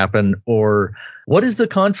things happen. Or what is the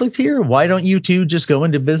conflict here? Why don't you two just go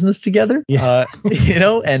into business together? Yeah.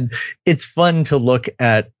 And it's fun to look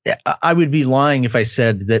at. I would be lying if I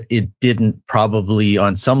said that it didn't probably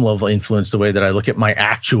on some level influence the way that I look at my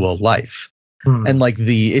actual life. And like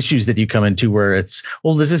the issues that you come into where it's,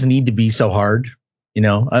 well, does this need to be so hard?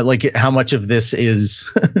 How much of this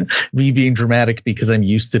is me being dramatic because I'm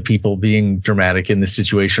used to people being dramatic in this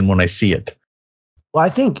situation when I see it. Well, I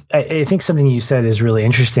think something you said is really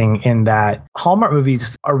interesting in that Hallmark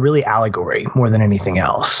movies are really allegory more than anything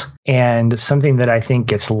else. And something that I think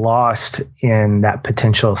gets lost in that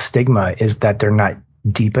potential stigma is that they're not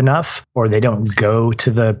deep enough, or they don't go to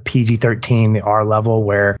the PG-13, the R level,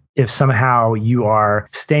 where if somehow you are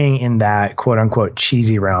staying in that quote unquote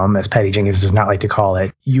cheesy realm, as Patty Jenkins does not like to call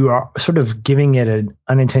it, you are sort of giving it an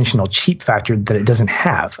unintentional cheap factor that it doesn't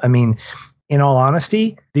have. I mean, in all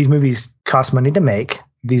honesty, these movies cost money to make.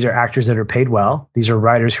 These are actors that are paid well. These are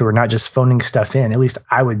writers who are not just phoning stuff in. At least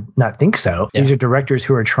I would not think so. Yeah. These are directors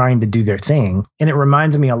who are trying to do their thing. And it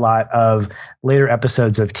reminds me a lot of later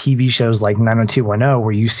episodes of TV shows like 90210,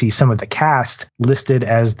 where you see some of the cast listed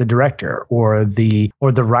as the director or the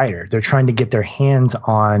writer. They're trying to get their hands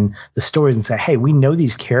on the stories and say, hey, we know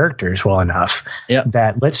these characters well enough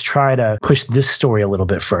that let's try to push this story a little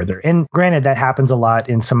bit further. And granted, that happens a lot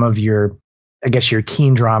in some of your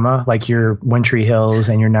teen drama, like your One Tree Hills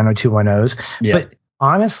and your 90210s. Yeah. But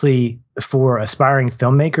honestly, for aspiring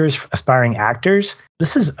filmmakers, aspiring actors,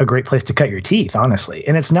 this is a great place to cut your teeth, honestly.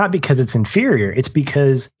 And it's not because it's inferior. It's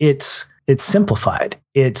because it's simplified.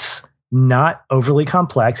 It's not overly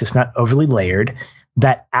complex. It's not overly layered.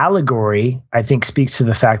 That allegory, I think, speaks to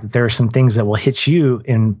the fact that there are some things that will hit you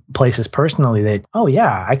in places personally that, oh,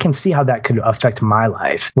 yeah, I can see how that could affect my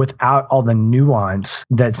life without all the nuance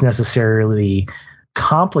that's necessarily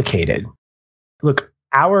complicated. Look,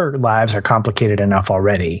 our lives are complicated enough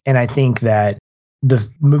already. And I think that the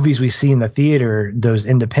movies we see in the theater, those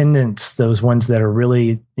independents, those ones that are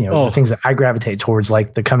really, the things that I gravitate towards,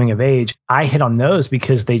 like the coming of age, I hit on those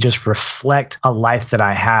because they just reflect a life that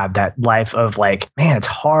I have, that life of like, man, it's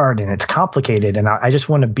hard and it's complicated. And I just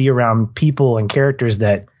want to be around people and characters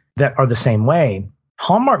that are the same way.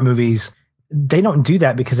 Hallmark movies, they don't do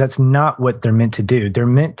that because that's not what they're meant to do. They're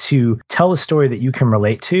meant to tell a story that you can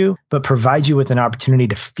relate to, but provide you with an opportunity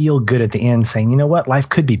to feel good at the end, saying, you know what, life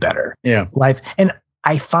could be better. Yeah. And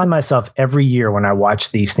I find myself every year when I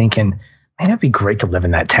watch these thinking, man, it'd be great to live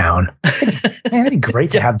in that town. Man, it'd be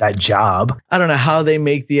great to have that job. I don't know how they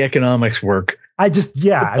make the economics work. I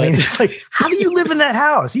mean, it's like, how do you live in that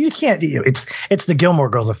house? You can't do it. It's the Gilmore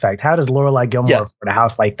Girls effect. How does Lorelai Gilmore afford a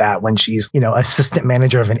house like that when she's, assistant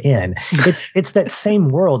manager of an inn? It's that same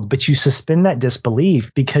world, but you suspend that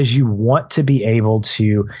disbelief because you want to be able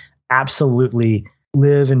to absolutely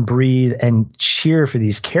live and breathe and cheer for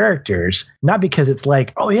these characters, not because it's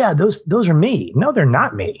like, oh yeah, those are me. No, they're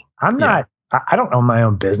not me. I'm not. I don't own my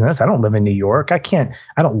own business. I don't live in New York. I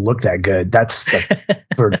don't look that good. That's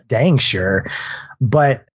for dang sure.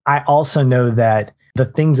 But I also know that the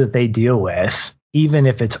things that they deal with, even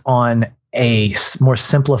if it's on a more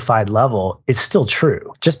simplified level, it's still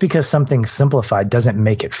true. Just because something's simplified doesn't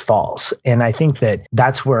make it false. And I think that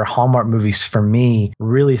that's where Hallmark movies for me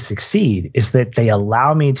really succeed, is that they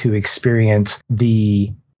allow me to experience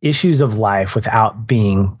the issues of life without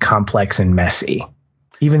being complex and messy.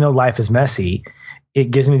 Even though life is messy,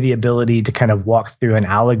 it gives me the ability to kind of walk through an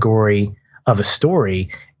allegory of a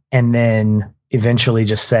story and then eventually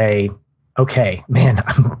just say, okay, man,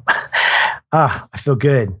 I feel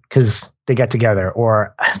good because they got together.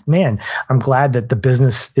 Or, man, I'm glad that the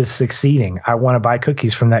business is succeeding. I want to buy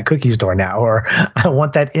cookies from that cookie store now. Or I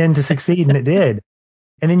want that inn to succeed, and it did.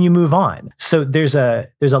 And then you move on. So there's a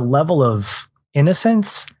level of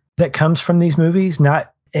innocence that comes from these movies,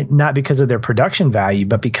 not not because of their production value,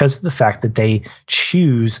 but because of the fact that they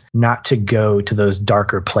choose not to go to those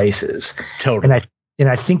darker places. Totally. And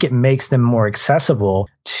I think it makes them more accessible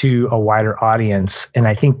to a wider audience. And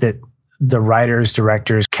I think that the writers,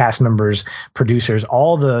 directors, cast members, producers,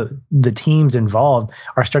 all the teams involved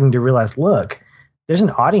are starting to realize, look, there's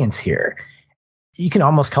an audience here. You can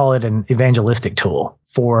almost call it an evangelistic tool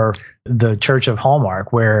for the Church of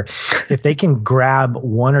Hallmark, where if they can grab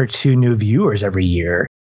 1 or 2 new viewers every year,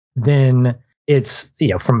 then it's,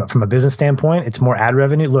 from a business standpoint, it's more ad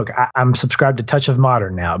revenue. Look, I'm subscribed to Touch of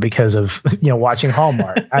Modern now because of, watching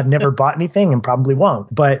Hallmark. I've never bought anything and probably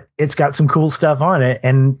won't, but it's got some cool stuff on it.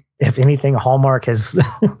 And if anything, Hallmark has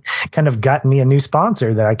kind of gotten me a new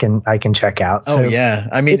sponsor that I can check out. Oh, yeah.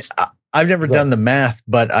 I mean, I've never done the math,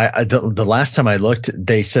 but the last time I looked,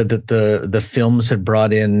 they said that the films had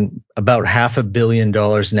brought in about $500 million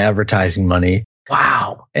in advertising money.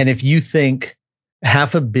 Wow. And if you think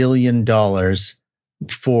 $500 million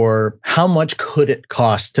for how much could it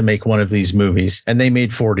cost to make one of these movies, and they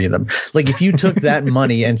made 40 of them. Like if you took that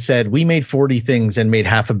money and said, we made 40 things and made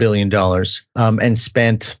 $500 million, and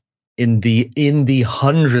spent in the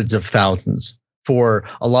hundreds of thousands for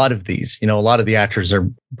a lot of these, a lot of the actors are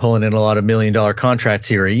pulling in a lot of $1 million contracts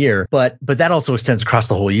here a year, but that also extends across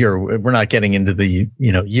the whole year. We're not getting into the,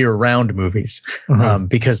 year round movies,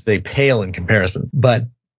 because they pale in comparison, but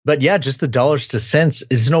yeah, just the dollars to cents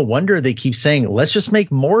is no wonder they keep saying, let's just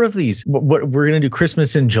make more of these. What we're going to do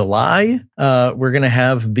Christmas in July. We're going to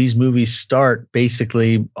have these movies start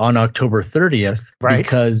basically on October 30th, right?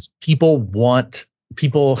 Because people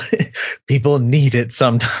need it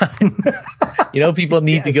sometime. People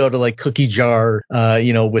need to go to like Cookie Jar,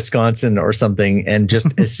 Wisconsin or something and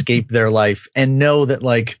just escape their life and know that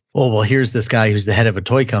like, oh, well, here's this guy who's the head of a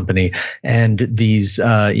toy company and these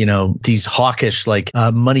hawkish, like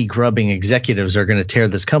money grubbing executives are going to tear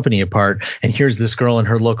this company apart. And here's this girl in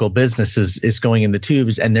her local business is going in the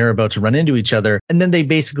tubes and they're about to run into each other. And then they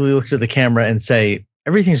basically look to the camera and say,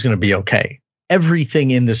 everything's going to be okay.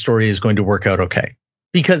 Everything in this story is going to work out okay.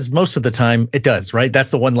 Because most of the time it does, right?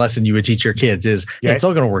 That's the one lesson you would teach your kids is, hey, it's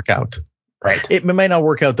all going to work out. Right. It might not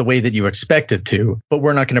work out the way that you expect it to, but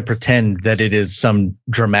we're not going to pretend that it is some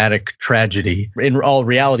dramatic tragedy. In all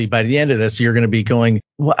reality, by the end of this, you're going to be going,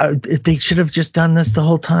 well, they should have just done this the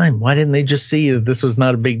whole time. Why didn't they just see that this was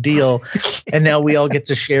not a big deal? And now we all get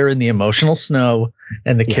to share in the emotional snow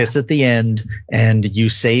and the kiss at the end. And you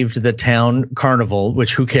saved the town carnival,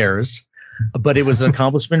 which who cares? But it was an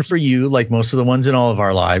accomplishment for you, like most of the ones in all of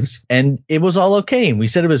our lives. And it was all okay. And we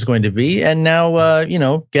said it was going to be. And now,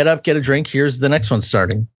 get up, get a drink. Here's the next one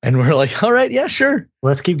starting. And we're like, all right, yeah, sure.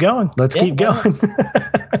 Let's keep going. Keep going.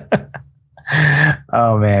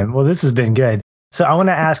 Oh, man. Well, this has been good. So I want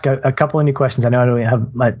to ask a couple of new questions. I know I don't have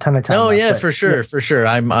a ton of time. Oh, yeah, for sure. Yeah. For sure.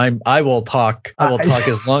 I will talk. I will talk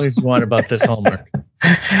as long as you want about this homework.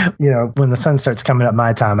 When the sun starts coming up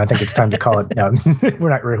my time, I think it's time to call it. No, we're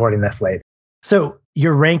not recording this late. So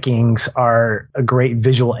your rankings are a great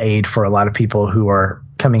visual aid for a lot of people who are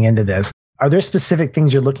coming into this. Are there specific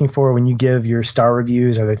things you're looking for when you give your star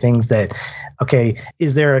reviews? Are there things that,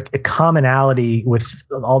 is there a commonality with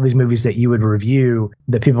all these movies that you would review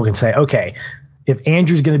that people can say, okay, if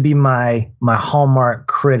Andrew's going to be my Hallmark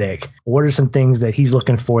critic, what are some things that he's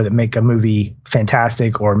looking for that make a movie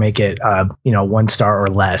fantastic or make it, 1 star or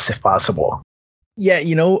less if possible? Yeah,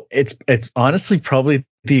 it's honestly probably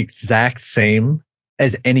the exact same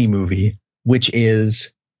as any movie, which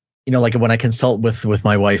is, like when I consult with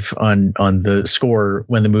my wife on the score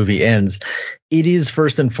when the movie ends, it is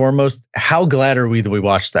first and foremost, how glad are we that we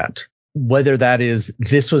watched that? Whether that is,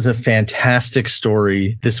 this was a fantastic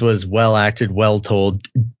story, this was well acted, well told,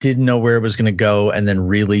 didn't know where it was going to go, and then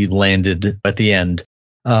really landed at the end.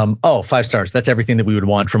 5 stars. That's everything that we would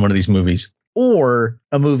want from one of these movies. Or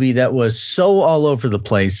a movie that was so all over the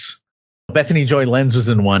place. Bethany Joy Lenz was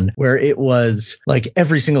in one where it was like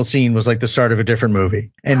every single scene was like the start of a different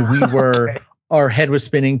movie. And we were, our head was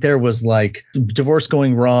spinning. There was like divorce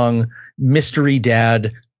going wrong, mystery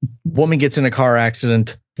dad, woman gets in a car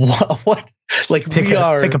accident. What? Like pick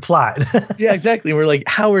a plot. Yeah, exactly. We're like,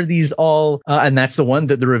 how are these all? And that's the one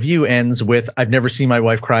that the review ends with. I've never seen my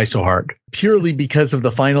wife cry so hard, purely because of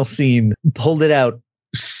the final scene pulled it out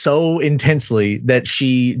so intensely that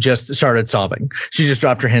she just started sobbing. She just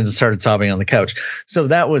dropped her hands and started sobbing on the couch. So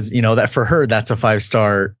that was, that for her, that's a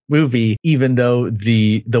 5-star movie, even though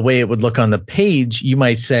the way it would look on the page, you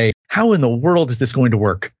might say, how in the world is this going to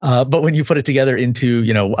work? But when you put it together into,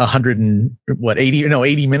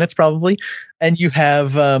 80 minutes probably, and you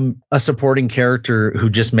have a supporting character who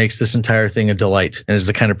just makes this entire thing a delight and is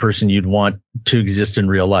the kind of person you'd want to exist in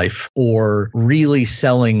real life, or really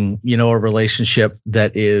selling, a relationship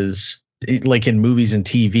that is, like in movies and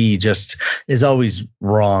TV, just is always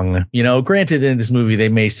wrong. Granted, in this movie, they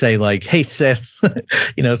may say like, "Hey, sis,"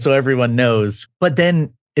 so everyone knows. But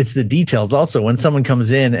then it's the details also. When someone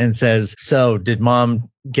comes in and says, "So did mom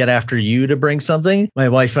get after you to bring something?" My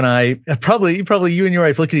wife and I, probably you and your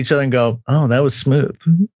wife, look at each other and go, "Oh, that was smooth."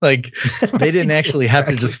 Like they didn't actually have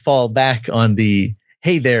to just fall back on the,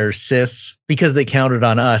 "Hey there, sis," because they counted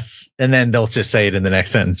on us, and then they'll just say it in the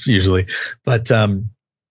next sentence usually. But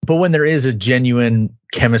when there is a genuine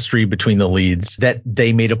chemistry between the leads that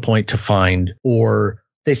they made a point to find, or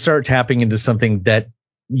they start tapping into something that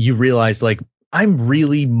you realize, like, I'm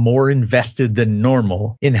really more invested than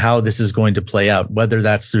normal in how this is going to play out, whether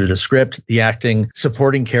that's through the script, the acting,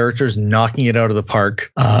 supporting characters knocking it out of the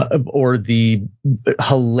park, or the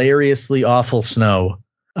hilariously awful snow.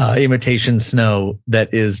 Imitation snow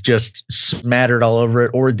that is just smattered all over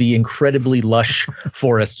it, or the incredibly lush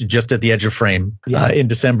forest just at the edge of frame in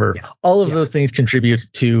December. Yeah. All of those things contribute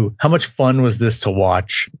to how much fun was this to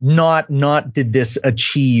watch. Not did this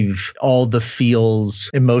achieve all the feels,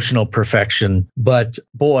 emotional perfection, but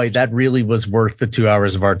boy, that really was worth the 2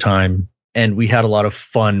 hours of our time. And we had a lot of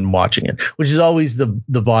fun watching it, which is always the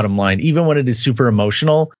bottom line. Even when it is super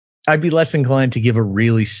emotional, I'd be less inclined to give a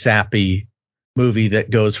really sappy movie that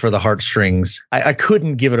goes for the heartstrings. I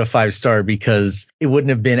couldn't give it a 5-star because it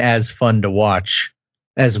wouldn't have been as fun to watch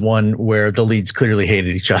as one where the leads clearly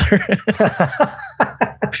hated each other,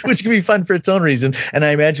 which can be fun for its own reason. And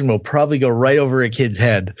I imagine will probably go right over a kid's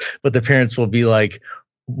head, but the parents will be like,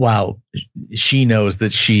 wow, she knows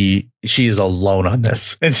that she is alone on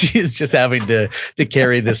this, and she is just having to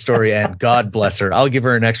carry this story, and God bless her. I'll give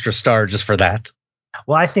her an extra star just for that.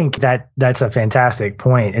 Well, I think that's a fantastic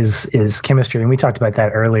point is chemistry. And we talked about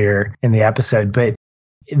that earlier in the episode, but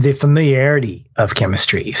the familiarity of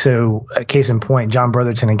chemistry. So case in point, John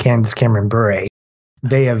Brotherton and Candace Cameron Bure,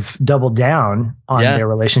 they have doubled down on their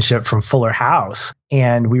relationship from Fuller House.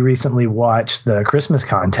 And we recently watched the Christmas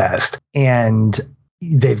Contest, and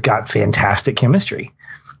they've got fantastic chemistry.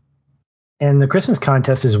 And the Christmas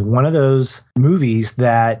Contest is one of those movies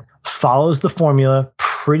that follows the formula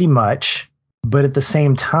pretty much, but at the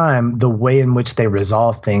same time, the way in which they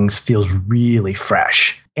resolve things feels really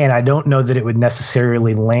fresh. And I don't know that it would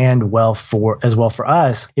necessarily land as well for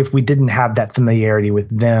us if we didn't have that familiarity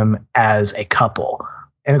with them as a couple.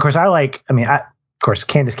 And of course, of course,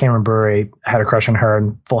 Candace Cameron Bure, had a crush on her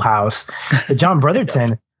in Full House. But John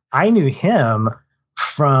Brotherton, I knew him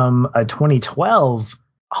from a 2012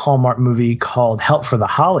 Hallmark movie called Help for the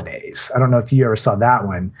Holidays. I don't know if you ever saw that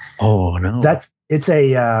one. Oh, no.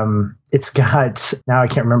 It's got, now I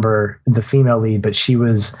can't remember the female lead, but she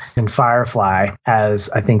was in Firefly as,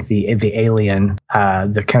 I think, the alien,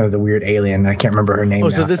 the kind of the weird alien. I can't remember her name. Oh,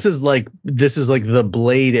 now. So this is like the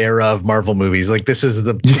Blade era of Marvel movies. Like this is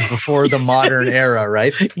the before the modern era,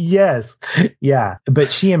 right? Yes. Yeah.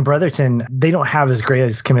 But she and Brotherton, they don't have as great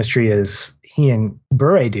as chemistry as he and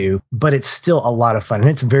Bure do, but it's still a lot of fun. And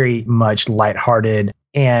it's very much lighthearted.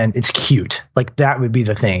 And it's cute. Like that would be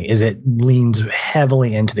the thing, is it leans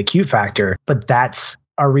heavily into the cute factor, but that's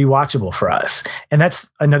rewatchable for us. And that's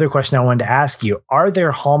another question I wanted to ask you. Are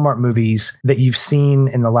there Hallmark movies that you've seen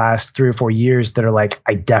in the last 3 or 4 years that are like,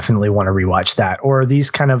 I definitely want to rewatch that? Or are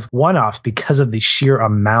these kind of one-offs because of the sheer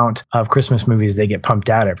amount of Christmas movies they get pumped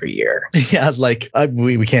out every year? Yeah, like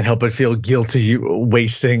we can't help but feel guilty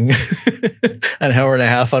wasting an hour and a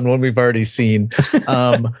half on one we've already seen.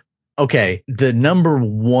 Okay, the number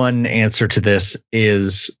one answer to this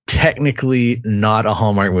is technically not a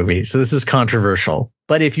Hallmark movie. So this is controversial.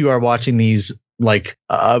 But if you are watching these like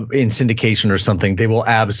in syndication or something, they will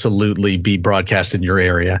absolutely be broadcast in your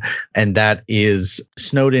area. And that is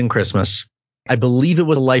Snowed In Christmas. I believe it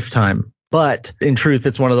was a Lifetime. But in truth,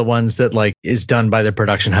 it's one of the ones that like is done by the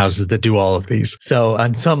production houses that do all of these. So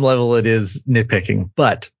on some level, it is nitpicking.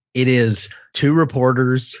 But it is 2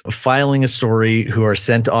 reporters filing a story who are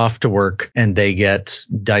sent off to work, and they get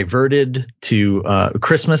diverted to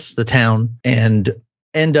Christmas, the town, and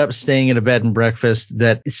end up staying at a bed and breakfast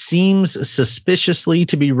that seems suspiciously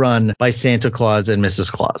to be run by Santa Claus and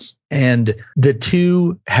Mrs. Claus. And the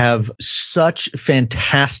two have such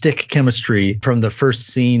fantastic chemistry from the first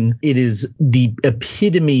scene. It is the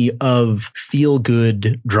epitome of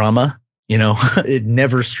feel-good drama. You know, it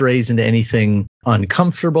never strays into anything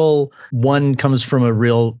uncomfortable. One comes from a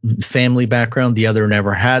real family background. The other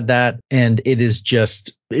never had that. And it is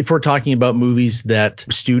just If we're talking about movies that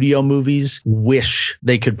studio movies wish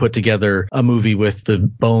they could put together a movie with the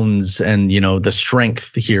bones and, the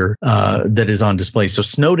strength here that is on display. So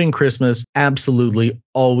Snowed in Christmas, absolutely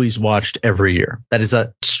always watched every year. That is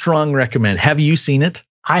a strong recommend. Have you seen it?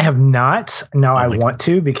 I have not. No, I want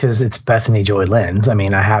to because it's Bethany Joy Lenz. I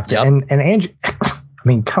mean, I have to. Yep. And Andrew, I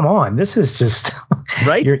mean, come on. This is just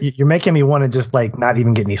right. You're making me want to just like not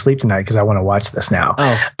even get any sleep tonight because I want to watch this now.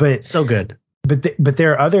 Oh, but so good. But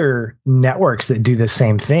there are other networks that do the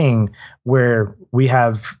same thing where we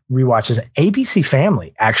have rewatches. ABC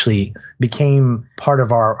Family actually became part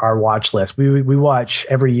of our watch list. We watch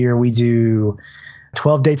every year. We do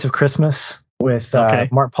 12 Dates of Christmas with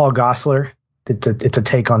Mark Paul Gosselaar. It's a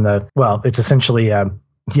take on it's essentially a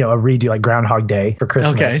redo like Groundhog Day for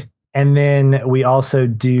Christmas. Okay. And then we also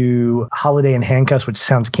do Holiday in Handcuffs, which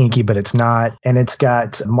sounds kinky, but it's not. And it's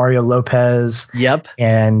got Mario Lopez. Yep.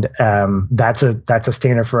 And that's a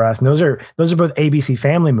standard for us. And those are both ABC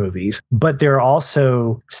Family movies, but there are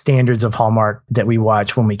also standards of Hallmark that we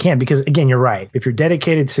watch when we can. Because again, you're right. If you're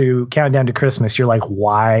dedicated to Countdown to Christmas, you're like,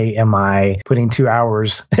 why am I putting 2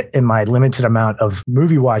 hours in my limited amount of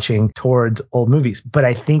movie watching towards old movies? But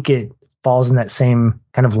I think it falls in that same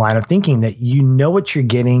kind of line of thinking that you know what you're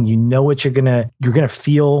getting, you know what you're gonna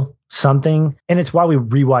feel something, and it's why we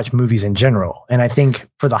rewatch movies in general. And I think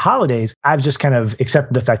for the holidays, I've just kind of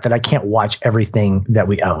accepted the fact that I can't watch everything that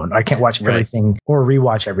we own. I can't watch everything or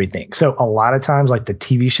rewatch everything. So a lot of times, like the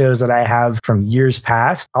TV shows that I have from years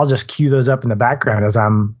past, I'll just cue those up in the background as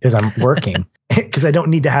I'm working because I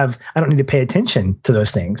don't need to pay attention to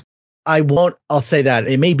those things. I'll say that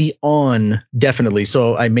it may be on definitely.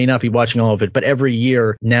 So I may not be watching all of it, but every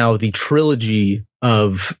year now the trilogy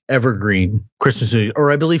of Evergreen Christmas movies,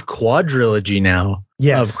 or I believe quadrilogy now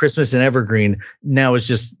of Christmas and Evergreen now is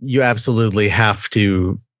just, you absolutely have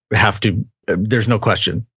to, there's no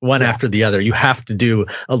question. One after the other. You have to do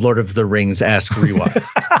a Lord of the Rings-esque rewatch.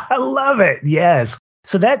 I love it. Yes.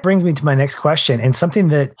 So that brings me to my next question and something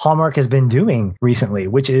that Hallmark has been doing recently,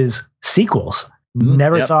 which is sequels.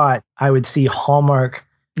 Never thought I would see Hallmark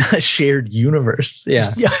a shared universe.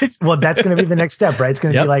 Yeah. Well, that's going to be the next step, right? It's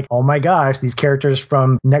going to be like, oh my gosh, these characters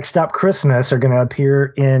from Next Stop Christmas are going to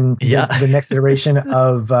appear in the next iteration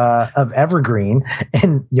of Evergreen.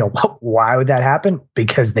 And why would that happen?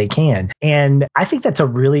 Because they can. And I think that's a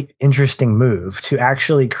really interesting move to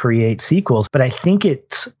actually create sequels. But I think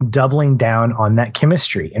it's doubling down on that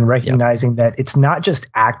chemistry and recognizing that it's not just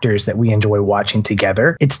actors that we enjoy watching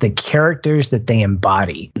together. It's the characters that they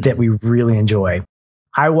embody that we really enjoy.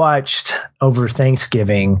 I watched over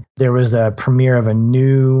Thanksgiving, there was a premiere of a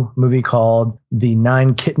new movie called The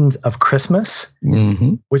 9 Kittens of Christmas,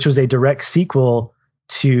 which was a direct sequel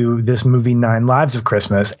to this movie 9 Lives of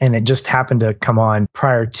Christmas. And it just happened to come on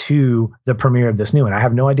prior to the premiere of this new one. I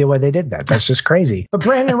have no idea why they did that. That's just crazy. But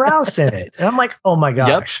Brandon Routh's in it. And I'm like, oh my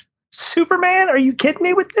gosh. Superman? Are you kidding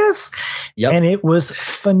me with this? And it was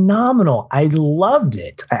phenomenal. I loved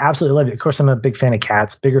it. I absolutely loved it. Of course, I'm a big fan of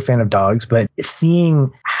cats, bigger fan of dogs, but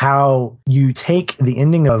seeing how you take the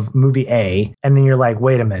ending of movie A and then you're like,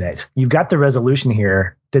 wait a minute, you've got the resolution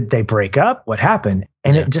here. Did they break up? What happened?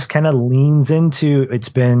 And it just kind of leans into, it's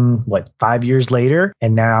been 5 years later,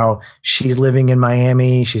 and now she's living in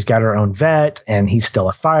Miami. She's got her own vet and he's still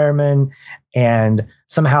a fireman. And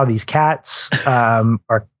somehow these cats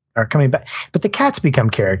are coming back, but the cats become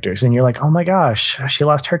characters and you're like, oh my gosh, she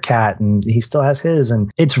lost her cat and he still has his.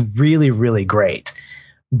 And it's really, really great.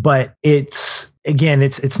 But it's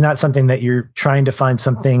not something that you're trying to find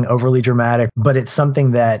something overly dramatic, but it's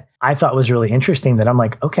something that I thought was really interesting that I'm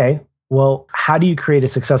like, okay, well, how do you create a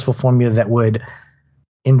successful formula that would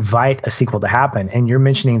invite a sequel to happen? And you're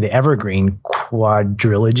mentioning the Evergreen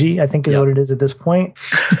quadrilogy, I think is what it is at this point.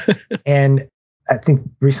 And I think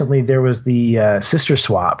recently there was the Sister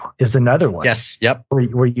Swap is another one. Yes. Yep.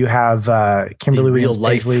 Where you have Kimberly Williams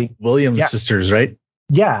Paisley. Williams sisters, right?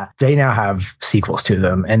 Yeah. They now have sequels to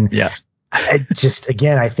them. And I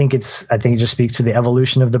think it just speaks to the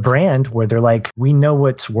evolution of the brand where they're like, we know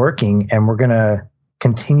what's working and we're going to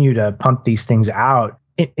continue to pump these things out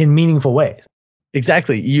in meaningful ways.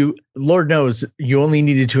 Exactly. Lord knows you only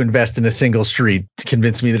needed to invest in a single street to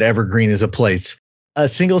convince me that Evergreen is a place. A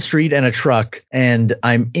single street and a truck, and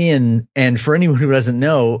I'm in. And for anyone who doesn't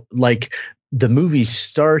know, the movie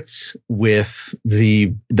starts with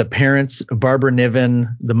the parents, Barbara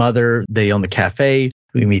Niven, the mother, they own the cafe.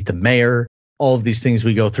 We meet the mayor, all of these things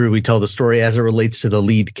we go through. We tell the story as it relates to the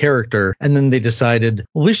lead character. And then they decided,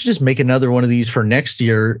 well, we should just make another one of these for next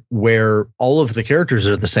year where all of the characters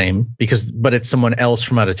are the same but it's someone else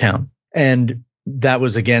from out of town. And that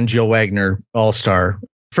was, again, Jill Wagner, all-star,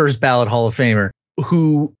 first ballot Hall of Famer.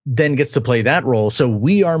 who then gets to play that role. So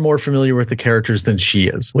we are more familiar with the characters than she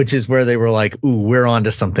is, which is where they were like, ooh, we're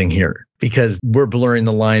onto something here, because we're blurring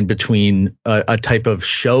the line between a type of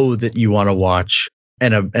show that you want to watch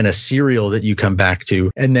and a serial that you come back to.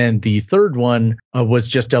 And then the third one was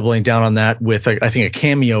just doubling down on that with, I think, a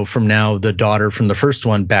cameo from now the daughter from the first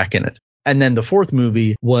one back in it. And then the fourth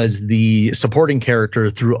movie was the supporting character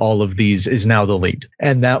through all of these is now the lead.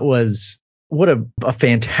 And that was what a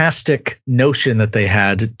fantastic notion that they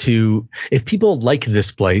had to, if people like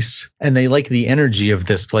this place and they like the energy of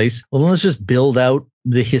this place, well, then let's just build out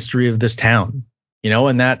the history of this town.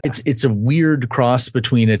 And that it's a weird cross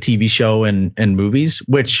between a TV show and movies,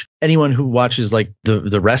 which anyone who watches like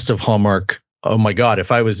the rest of Hallmark, oh my God,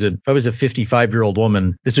 if I was a 55-year-old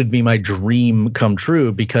woman, this would be my dream come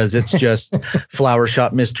true, because it's just flower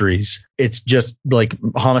shop mysteries. It's just like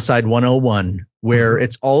Homicide 101, where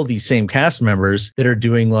it's all these same cast members that are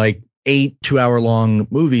doing like 8 2-hour-long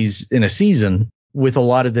movies in a season with a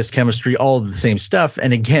lot of this chemistry, all of the same stuff.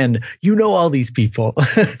 And again, all these people.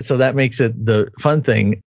 So that makes it the fun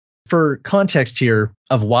thing. For context here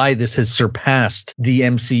of why this has surpassed the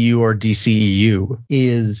MCU or DCEU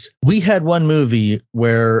is we had one movie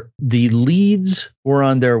where the leads were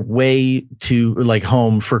on their way to like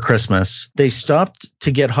home for Christmas. They stopped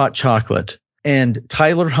to get hot chocolate, and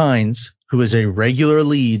Tyler Hines, who is a regular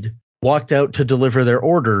lead, walked out to deliver their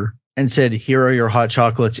order and said, "Here are your hot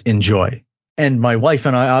chocolates, enjoy." And my wife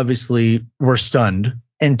and I obviously were stunned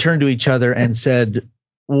and turned to each other and said,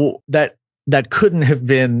 well, that couldn't have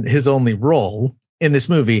been his only role in this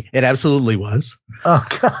movie. It absolutely was. Oh,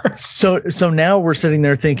 gosh. So now we're sitting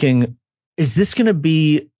there thinking, is this going to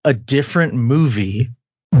be a different movie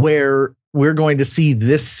where we're going to see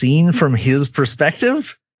this scene from his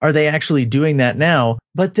perspective? Are they actually doing that now?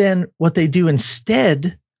 But then what they do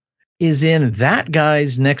instead is in that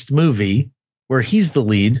guy's next movie, where he's the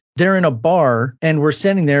lead, they're in a bar and we're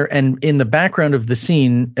standing there, and in the background of the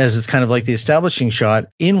scene, as it's kind of like the establishing shot,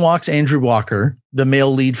 in walks Andrew Walker, the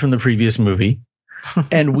male lead from the previous movie.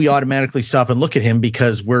 And we automatically stop and look at him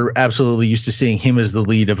because we're absolutely used to seeing him as the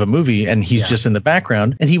lead of a movie, and he's just in the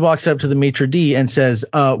background. And he walks up to the maitre d' and says,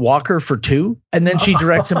 Walker for 2. And then she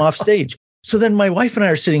directs him off stage. So then my wife and I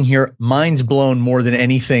are sitting here, minds blown more than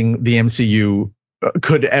anything the MCU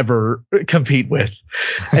could ever compete with,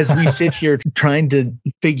 as we sit here trying to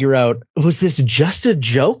figure out, was this just a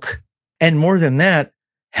joke? And more than that,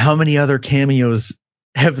 how many other cameos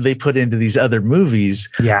have they put into these other movies?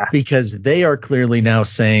 Yeah. Because they are clearly now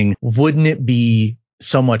saying, wouldn't it be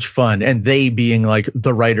so much fun? And they being like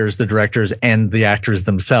the writers, the directors, and the actors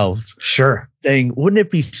themselves. Sure. Saying, wouldn't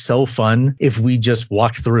it be so fun if we just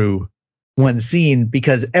walked through one scene,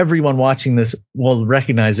 because everyone watching this will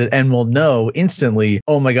recognize it and will know instantly,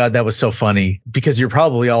 oh my God, that was so funny, because you're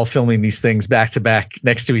probably all filming these things back to back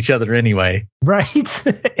next to each other anyway. Right.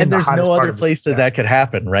 And there's no other place that could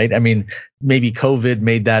happen, right? I mean, maybe COVID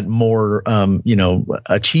made that more,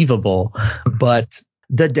 achievable, but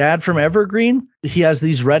the dad from Evergreen, he has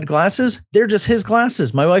these red glasses. They're just his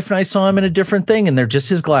glasses. My wife and I saw him in a different thing, and they're just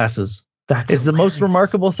his glasses. It's the most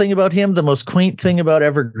remarkable thing about him, the most quaint thing about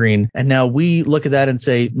Evergreen. And now we look at that and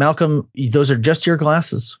say, Malcolm, those are just your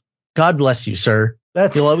glasses. God bless you, sir.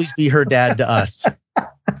 You'll always be her dad to us.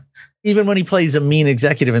 Even when he plays a mean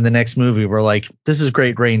executive in the next movie, we're like, this is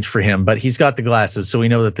great range for him, but he's got the glasses, so we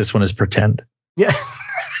know that this one is pretend. Yeah.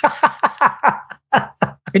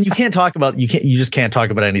 And you just can't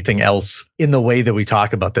talk about anything else in the way that we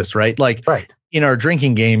talk about this, right? Like in our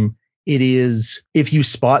drinking game, it is, if you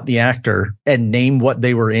spot the actor and name what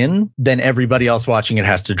they were in, then everybody else watching it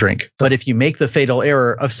has to drink. But if you make the fatal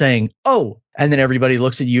error of saying, oh, and then everybody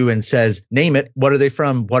looks at you and says, name it. What are they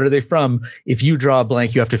from? What are they from? If you draw a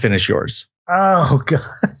blank, you have to finish yours. Oh,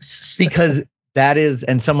 gosh. Because that is,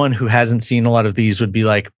 and someone who hasn't seen a lot of these would be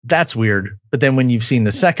like, that's weird. But then when you've seen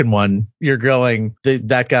the second one, you're going,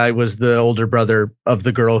 that guy was the older brother of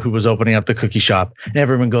the girl who was opening up the cookie shop. And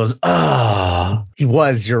everyone goes, he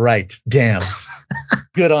was, you're right. Damn.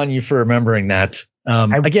 Good on you for remembering that.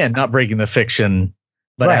 Again, not breaking the fiction,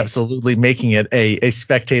 but absolutely making it a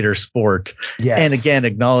spectator sport. Yes. And again,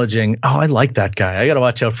 acknowledging, I like that guy. I got to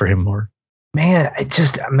watch out for him more. Man,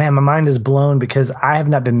 my mind is blown because I have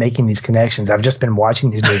not been making these connections. I've just been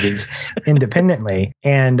watching these movies independently.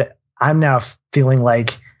 And I'm now feeling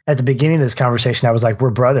like at the beginning of this conversation, I was like, we're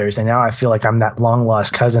brothers. And now I feel like I'm that long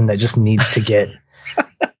lost cousin that just needs to get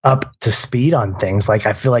up to speed on things. Like,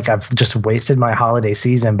 I feel like I've just wasted my holiday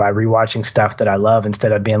season by rewatching stuff that I love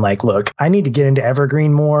instead of being like, look, I need to get into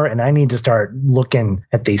Evergreen more and I need to start looking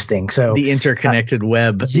at these things. So the interconnected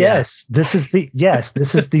web. Yes, this is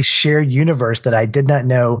the shared universe that I did not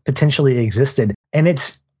know potentially existed. And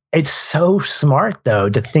it's so smart, though,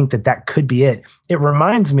 to think that that could be it. It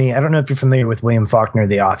reminds me, I don't know if you're familiar with William Faulkner,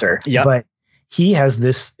 the author, but he has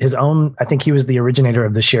his own, I think he was the originator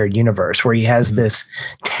of the shared universe, where he has this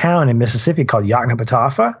town in Mississippi called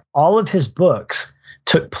Yoknapatawpha. All of his books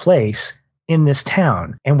took place in this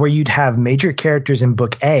town, and where you'd have major characters in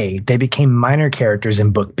book A, they became minor characters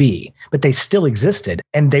in book B, but they still existed.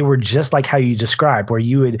 And they were just like how you described, where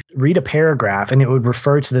you would read a paragraph and it would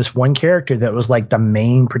refer to this one character that was like the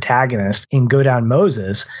main protagonist in Go Down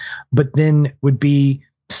Moses, but then would be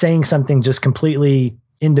saying something just completely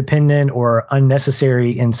independent or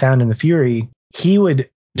unnecessary in Sound and the Fury. He would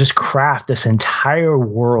just craft this entire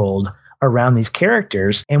world around these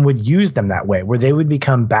characters and would use them that way, where they would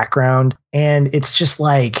become background. And it's just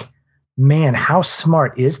like, man, how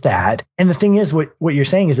smart is that? And the thing is, what you're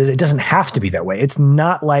saying is that it doesn't have to be that way. It's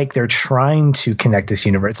not like they're trying to connect this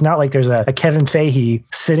universe. It's not like there's a Kevin Feige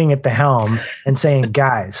sitting at the helm and saying,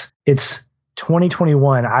 guys, it's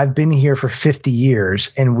 2021. I've been here for 50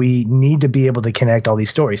 years and we need to be able to connect all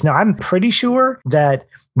these stories. Now, I'm pretty sure that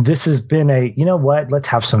this has been you know what, let's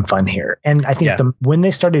have some fun here. And I think when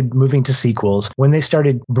they started moving to sequels, when they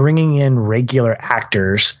started bringing in regular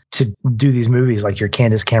actors to do these movies like your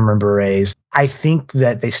Candace Cameron Bure's, I think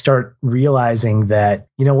that they start realizing that,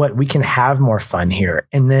 you know what, we can have more fun here.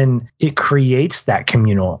 And then it creates that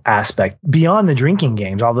communal aspect beyond the drinking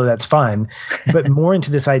games, although that's fun, but more into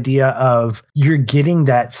this idea of you're getting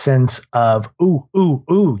that sense of,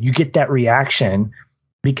 ooh, you get that reaction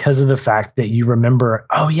because of the fact that you remember,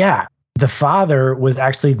 oh yeah, the father was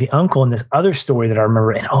actually the uncle in this other story that I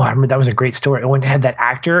remember. And I remember that was a great story. And it had that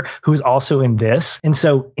actor who's also in this. And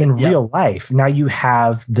so in real life, now you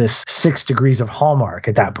have this 6 degrees of Hallmark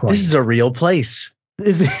at that point. This is a real place.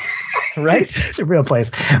 Right? It's a real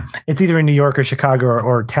place. It's either in New York or Chicago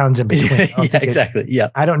or towns in between. Exactly.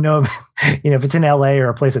 I don't know if it's in LA or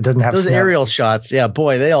a place that doesn't have those snow. Aerial shots. Yeah,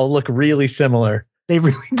 boy, they all look really similar. They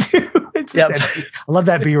really do. I love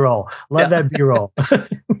that B-roll. That B-roll.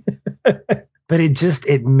 But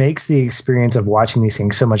it makes the experience of watching these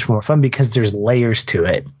things so much more fun because there's layers to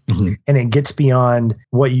it. Mm-hmm. And it gets beyond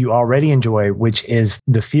what you already enjoy, which is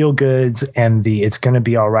the feel goods and it's going to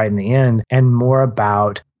be all right in the end, and more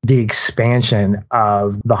about the expansion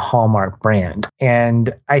of the Hallmark brand.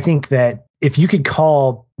 And I think that if you could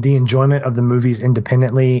call the enjoyment of the movies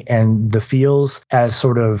independently and the feels as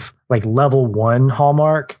sort of like level 1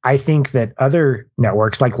 Hallmark, I think that other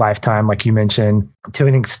networks like Lifetime, like you mentioned, to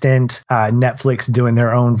an extent, Netflix doing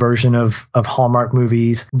their own version of Hallmark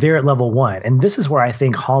movies, they're at level 1. And this is where I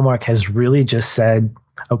think Hallmark has really just said,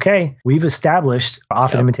 okay, we've established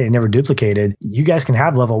often imitated, never duplicated. You guys can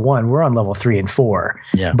have level 1. We're on level 3 and 4,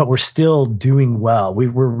 but we're still doing well. We're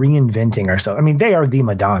reinventing ourselves. I mean, they are the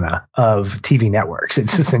Madonna of TV networks.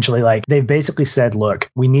 It's essentially like they've basically said,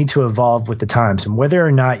 look, we need to evolve with the times. And whether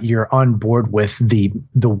or not you're on board with the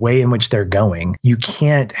way in which they're going, you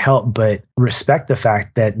can't help but respect the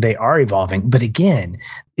fact that they are evolving. But again,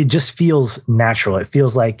 it just feels natural. It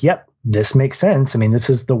feels like, yep, this makes sense. I mean, this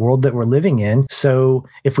is the world that we're living in. So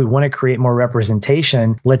if we want to create more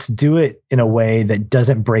representation, let's do it in a way that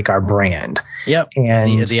doesn't break our brand. Yep.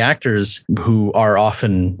 And the actors who are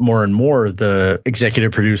often more and more the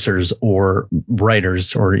executive producers or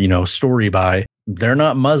writers or, story by, they're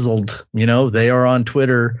not muzzled. They are on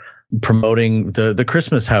Twitter promoting the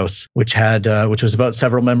Christmas House, which was about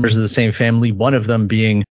several members of the same family, one of them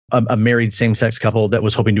being a married same-sex couple that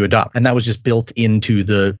was hoping to adopt. And that was just built into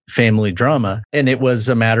the family drama. And it was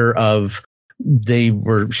a matter of they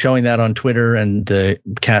were showing that on Twitter and the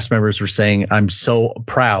cast members were saying, I'm so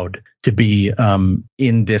proud to be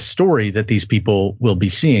in this story that these people will be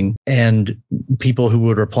seeing. And people who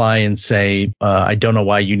would reply and say, I don't know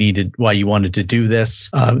why you wanted to do this.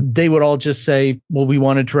 They would all just say, well, we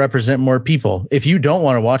wanted to represent more people. If you don't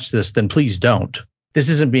want to watch this, then please don't. This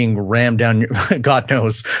isn't being rammed down your, God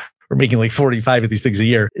knows, we're making like 45 of these things a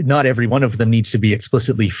year. Not every one of them needs to be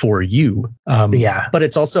explicitly for you. But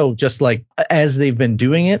it's also just like, as they've been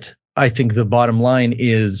doing it, I think the bottom line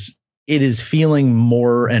is it is feeling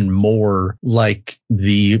more and more like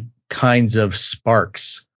the kinds of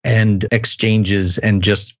sparks and exchanges and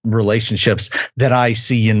just relationships that I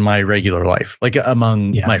see in my regular life, like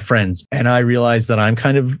among my friends. And I realize that I'm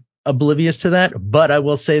kind of oblivious to that. But I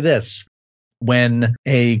will say this. When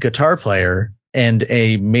a guitar player and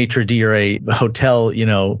a maitre d' or a hotel,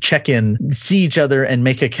 check in, see each other and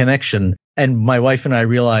make a connection. And my wife and I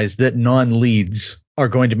realize that non-leads are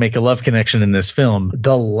going to make a love connection in this film,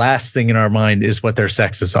 the last thing in our mind is what their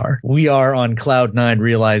sexes are. We are on cloud nine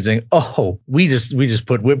realizing, oh, we just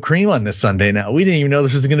put whipped cream on this sundae now. We didn't even know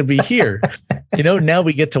this was going to be here. Now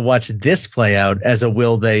we get to watch this play out as a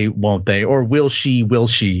will they, won't they, or will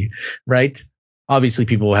she, right? Obviously,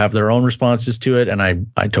 people will have their own responses to it, and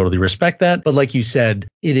I totally respect that. But like you said,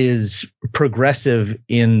 it is progressive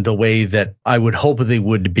in the way that I would hope they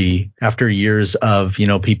would be after years of,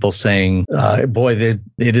 people saying, boy,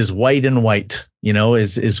 it is white and white,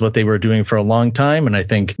 is what they were doing for a long time. And I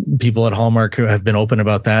think people at Hallmark who have been open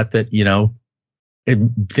about that,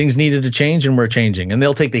 things needed to change and we're changing. And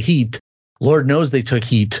they'll take the heat. Lord knows they took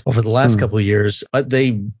heat over the last couple of years. But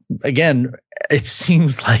it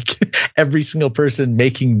seems like every single person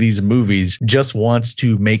making these movies just wants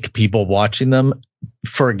to make people watching them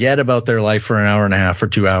forget about their life for an hour and a half or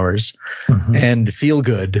 2 hours and feel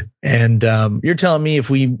good. And you're telling me if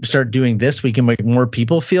we start doing this, we can make more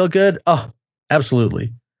people feel good? Oh,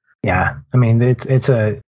 absolutely. Yeah. I mean, I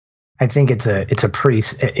think it's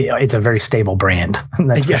a very stable brand.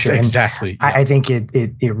 That's yes, for sure. Exactly. Yeah. I think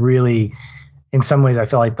it really, in some ways, I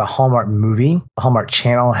feel like the Hallmark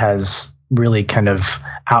Channel has really kind of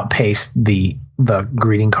outpaced the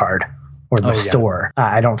greeting card or the store.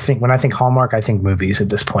 I don't think, when I think Hallmark, I think movies at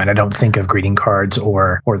this point. I don't think of greeting cards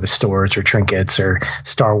or the stores or trinkets or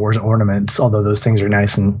Star Wars ornaments, although those things are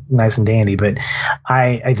nice and dandy. But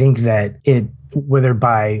I think that whether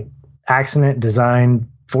by accident, design,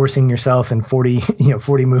 forcing yourself in 40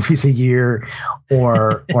 movies a year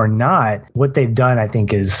or not, what they've done, I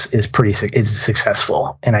think is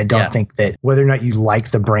successful. And I don't think that whether or not you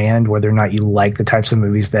like the brand, whether or not you like the types of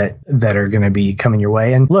movies that are going to be coming your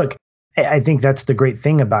way. And look, I think that's the great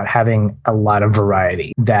thing about having a lot of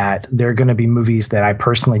variety, that there are going to be movies that I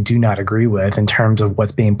personally do not agree with in terms of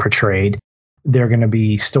what's being portrayed. There are going to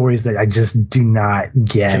be stories that I just do not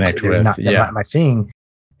get. They're not my thing.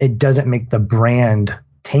 It doesn't make the brand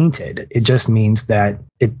tainted. It just means that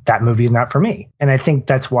that movie is not for me. And I think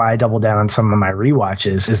that's why I double down on some of my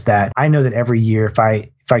rewatches, is that I know that every year if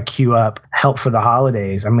I queue up Help for the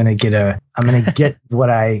Holidays, I'm going to get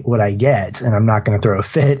what I get, and I'm not going to throw a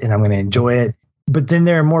fit, and I'm going to enjoy it. But then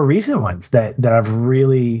there are more recent ones that I've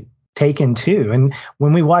really taken too. And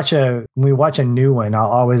when we watch a new one, I'll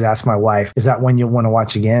always ask my wife, is that one you'll want to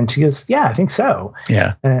watch again? She goes, yeah, I think so.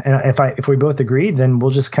 Yeah. And if we both agree, then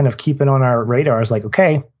we'll just kind of keep it on our radars. Like,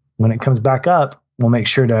 okay, when it comes back up, we'll make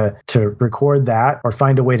sure to record that or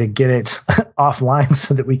find a way to get it offline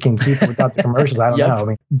so that we can keep it without the commercials. I don't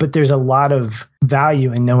know. But there's a lot of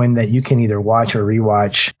value in knowing that you can either watch or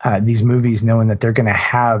rewatch these movies, knowing that they're going to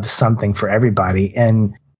have something for everybody.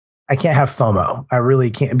 And I can't have FOMO. I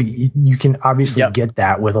really can't be. You can obviously get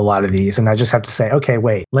that with a lot of these. And I just have to say, okay,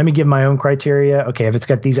 wait, let me give my own criteria. Okay, if it's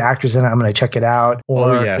got these actors in it, I'm going to check it out.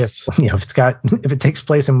 Or if it takes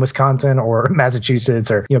place in Wisconsin or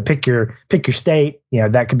Massachusetts, or pick your state,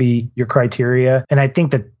 that could be your criteria. And I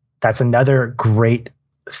think that's another great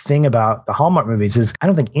thing about the Hallmark movies is I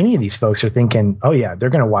don't think any of these folks are thinking, oh yeah, they're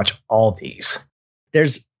going to watch all these.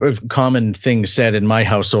 There's a common thing said in my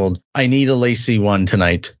household. I need a Lacey one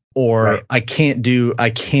tonight. Or I can't do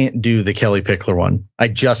the Kelly Pickler one. I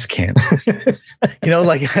just can't.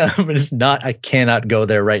 I cannot go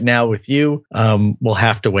there right now with you. We'll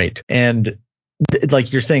have to wait. And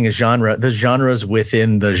like you're saying, the genres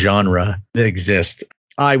within the genre that exist.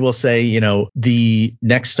 I will say, the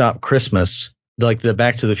Next Stop Christmas, like the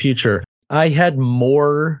Back to the Future, I had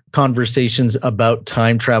more conversations about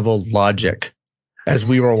time travel logic as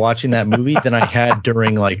we were watching that movie than I had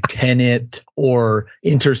during like Tenet or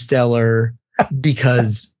Interstellar,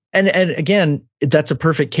 because and again, that's a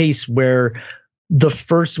perfect case where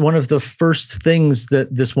one of the first things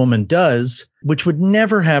that this woman does, which would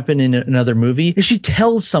never happen in another movie, is she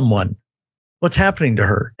tells someone what's happening to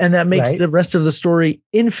her. And that makes the rest of the story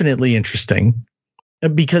infinitely interesting,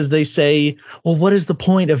 because they say, well, what is the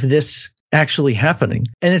point of this actually happening?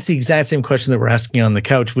 And it's the exact same question that we're asking on the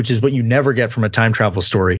couch, which is what you never get from a time travel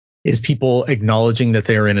story, is people acknowledging that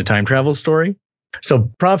they're in a time travel story.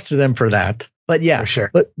 So props to them for that. But yeah, for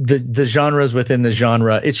sure. But the genres within the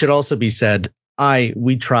genre, it should also be said,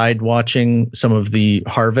 we tried watching some of the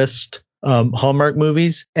Harvest Hallmark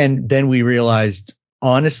movies, and then we realized,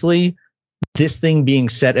 honestly, this thing being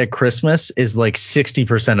set at Christmas is like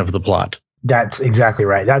 60% of the plot. That's exactly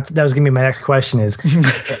right. That was going to be my next question, is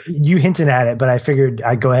you hinted at it, but I figured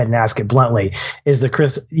I'd go ahead and ask it bluntly.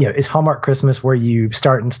 Is Hallmark Christmas where you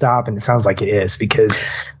start and stop? And it sounds like it is, because,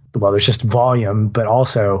 well, there's just volume, but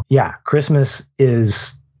also, Christmas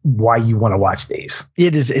is why you want to watch these.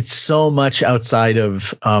 It's so much outside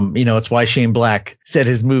of, it's why Shane Black said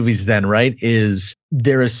his movies then, right? Is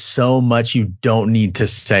there is so much you don't need to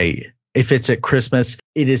say. If it's at Christmas,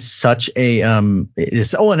 it is such a, and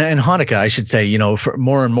Hanukkah, I should say, for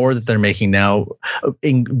more and more that they're making now,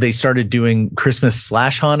 they started doing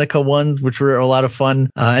Christmas/Hanukkah ones, which were a lot of fun.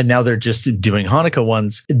 And now they're just doing Hanukkah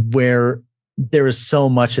ones where there is so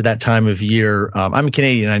much at that time of year. I'm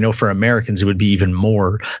Canadian. I know for Americans, it would be even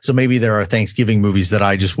more. So maybe there are Thanksgiving movies that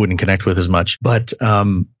I just wouldn't connect with as much. But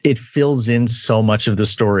it fills in so much of the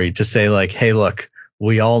story to say like, hey, look,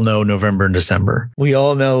 we all know November and December. We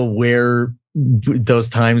all know where those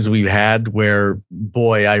times we've had where,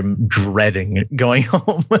 boy, I'm dreading going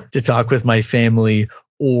home to talk with my family,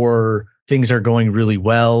 or things are going really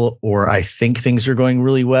well, or I think things are going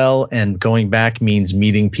really well. And going back means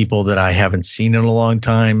meeting people that I haven't seen in a long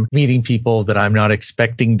time, meeting people that I'm not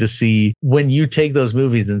expecting to see. When you take those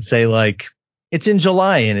movies and say like, it's in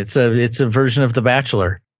July and it's a version of The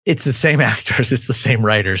Bachelor. It's the same actors. It's the same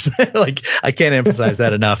writers. Like, I can't emphasize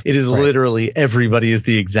that enough. It is right. Literally everybody is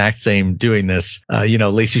the exact same doing this.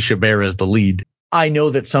 Lacey Chabert is the lead. I know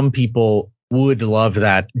that some people would love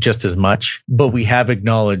that just as much, but we have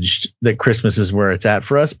acknowledged that Christmas is where it's at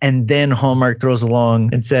for us. And then Hallmark throws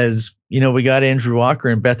along and says, we got Andrew Walker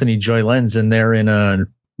and Bethany Joy Lenz, and they're in a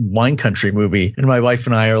wine country movie. And my wife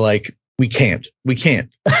and I are like, we can't.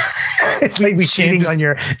 It's like cheating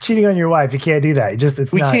on your wife. You can't do that.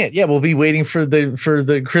 We can't. Yeah, we'll be waiting for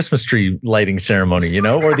the Christmas tree lighting ceremony,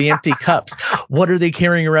 or the empty cups. What are they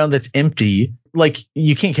carrying around that's empty? Like,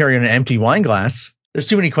 you can't carry an empty wine glass. There's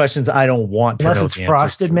too many questions I don't want to know. Unless it's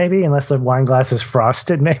frosted, maybe. Unless the wine glass is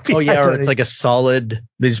frosted, maybe. Oh yeah, or it's like a solid.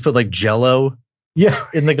 They just put like Jell-O. Yeah,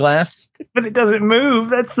 in the glass, but it doesn't move.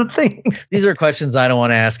 That's the thing. These are questions I don't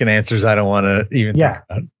want to ask and answers I don't want to even. Think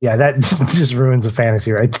about. Yeah, that just ruins the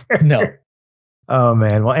fantasy right there. No. Oh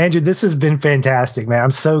man, well Andrew, this has been fantastic, man.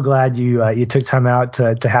 I'm so glad you took time out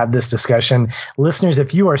to have this discussion. Listeners,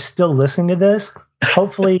 if you are still listening to this,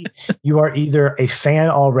 hopefully you are either a fan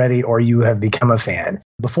already or you have become a fan.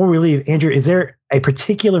 Before we leave, Andrew, is there a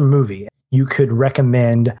particular movie you could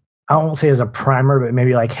recommend? I won't say as a primer, but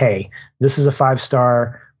maybe like, hey, this is a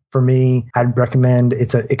 5-star for me. I'd recommend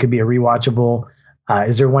it could be a rewatchable.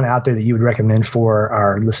 Is there one out there that you would recommend for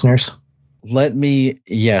our listeners?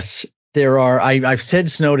 Yes, there are. I've said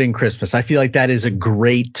Snowed In Christmas. I feel like that is a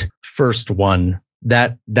great first one.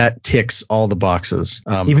 That ticks all the boxes.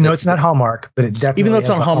 Even though it's not Hallmark, but it definitely. Even though it's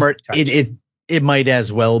not Hallmark, it might as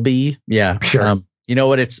well be. Yeah. Sure. You know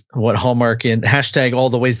what? It's what Hallmark in # all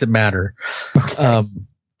the ways that matter. Okay.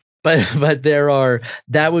 But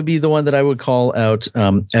that would be the one that I would call out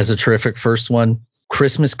as a terrific first one.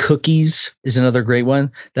 Christmas Cookies is another great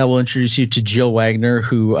one that will introduce you to Jill Wagner,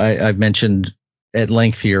 who I've mentioned at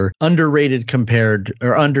length here, underrated compared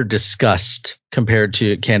or under discussed compared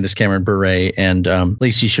to Candace Cameron Bure and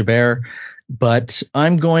Lacey Chabert. But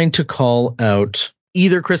I'm going to call out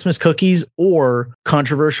either Christmas Cookies or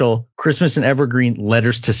controversial Christmas and Evergreen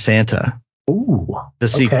Letters to Santa. Ooh, the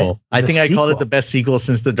sequel. Okay. I think I called it the best sequel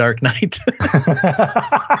since The Dark Knight.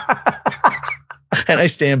 And I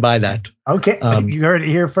stand by that. Okay. You heard it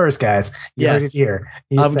here first, guys. You heard it here.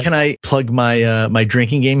 Can I plug my my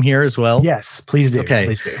drinking game here as well? Yes, please do. Okay.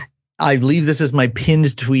 Please do. I leave this as my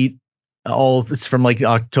pinned tweet. All this from like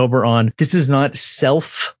October on. This is not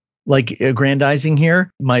aggrandizing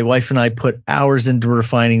here. My wife and I put hours into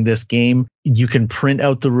refining this game. You can print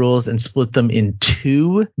out the rules and split them in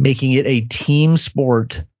 2, making it a team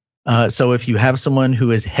sport. So if you have someone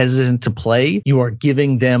who is hesitant to play, you are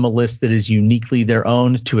giving them a list that is uniquely their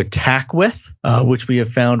own to attack with, which we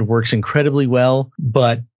have found works incredibly well.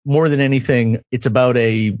 But more than anything, it's about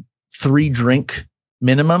a 3-drink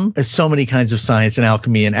minimum. There's so many kinds of science and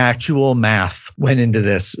alchemy and actual math went into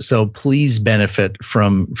this. So please benefit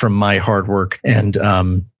from my hard work. And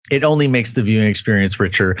it only makes the viewing experience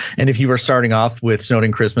richer. And if you are starting off with Snowed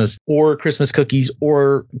In Christmas or Christmas Cookies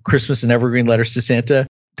or Christmas and Evergreen Letters to Santa,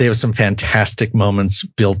 they have some fantastic moments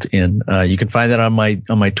built in. You can find that on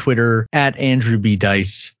my Twitter at Andrew B.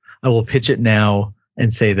 Dice. I will pitch it now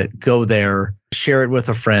and say that go there, share it with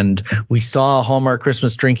a friend. We saw a Hallmark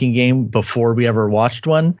Christmas drinking game before we ever watched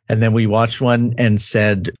one. And then we watched one and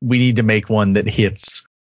said, we need to make one that hits.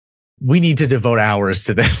 We need to devote hours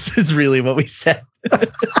to this is really what we said.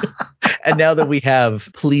 And now that we have,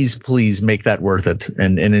 please make that worth it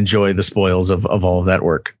and enjoy the spoils of all of that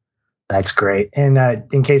work. That's great. And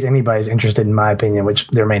in case anybody's interested in my opinion, which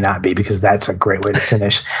there may not be because that's a great way to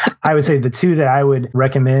finish, I would say the two that I would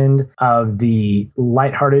recommend of the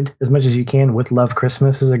lighthearted as much as you can, With Love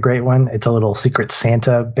Christmas is a great one. It's a little Secret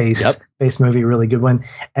Santa based movie, really good one.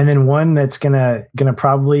 And then one that's gonna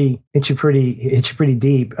probably hit you pretty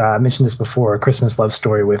deep. I mentioned this before, A Christmas Love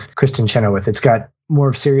Story with Kristen Chenoweth. It's got more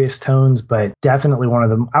of serious tones, but definitely one of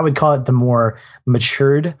them. I would call it the more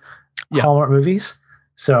matured Hallmark movies.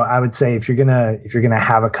 So I would say if you're gonna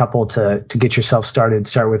have a couple to get yourself started,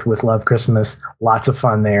 start with Love Christmas. Lots of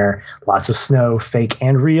fun there. Lots of snow, fake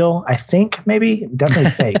and real. I think maybe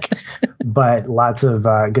definitely fake, but lots of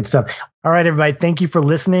good stuff. All right, everybody. Thank you for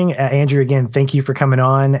listening. Andrew, again, thank you for coming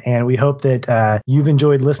on. And we hope that you've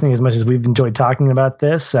enjoyed listening as much as we've enjoyed talking about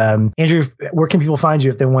this. Andrew, where can people find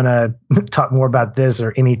you if they want to talk more about this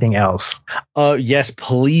or anything else? Yes,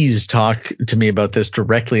 please talk to me about this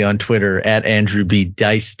directly on Twitter at Andrew B.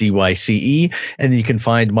 Dice, DYCE. And you can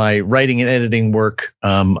find my writing and editing work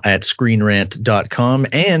at screenrant.com.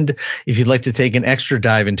 And if you'd like to take an extra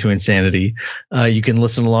dive into insanity, you can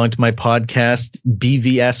listen along to my podcast,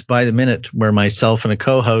 BVS by the Minute, where myself and a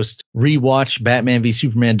co-host rewatch Batman v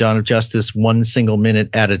Superman: Dawn of Justice 1 single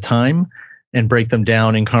minute at a time and break them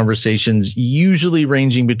down in conversations usually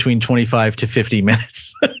ranging between 25 to 50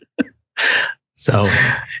 minutes. So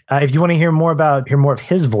if you want to hear more of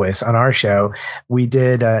his voice on our show, we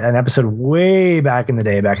did an episode way back in the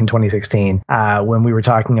day, back in 2016, when we were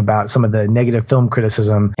talking about some of the negative film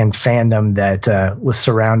criticism and fandom that was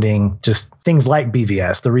surrounding just things like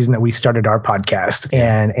BVS, the reason that we started our podcast.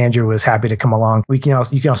 Yeah. And Andrew was happy to come along. You can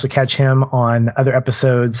also catch him on other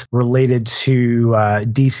episodes related to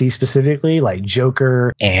DC specifically, like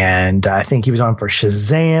Joker, and I think he was on for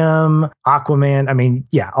Shazam, Aquaman. I mean,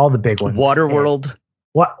 yeah, all the big ones. Waterworld.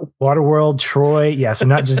 Waterworld, Troy. Yeah, so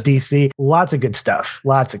not just DC. Lots of good stuff.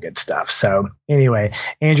 So anyway,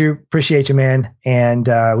 Andrew, appreciate you, man. And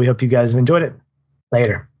we hope you guys have enjoyed it.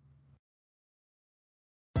 Later.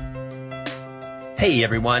 Hey,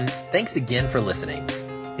 everyone. Thanks again for listening.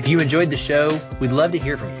 If you enjoyed the show, we'd love to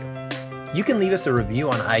hear from you. You can leave us a review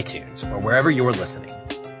on iTunes or wherever you're listening.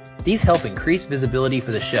 These help increase visibility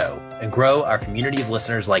for the show and grow our community of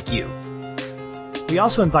listeners like you. We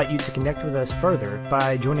also invite you to connect with us further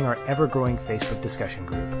by joining our ever-growing Facebook discussion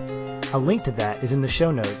group. A link to that is in the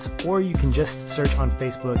show notes, or you can just search on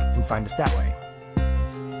Facebook and find us that way.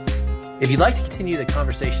 If you'd like to continue the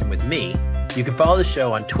conversation with me, you can follow the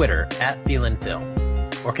show on Twitter at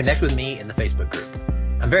FeelinFilm, or connect with me in the Facebook group.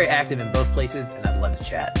 I'm very active in both places, and I'd love to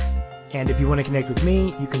chat. And if you want to connect with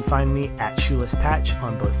me, you can find me at Shoeless Patch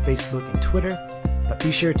on both Facebook and Twitter, but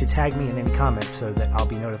be sure to tag me in any comments so that I'll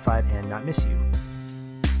be notified and not miss you.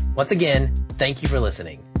 Once again, thank you for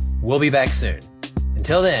listening. We'll be back soon.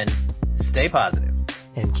 Until then, stay positive.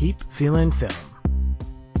 And keep feeling film.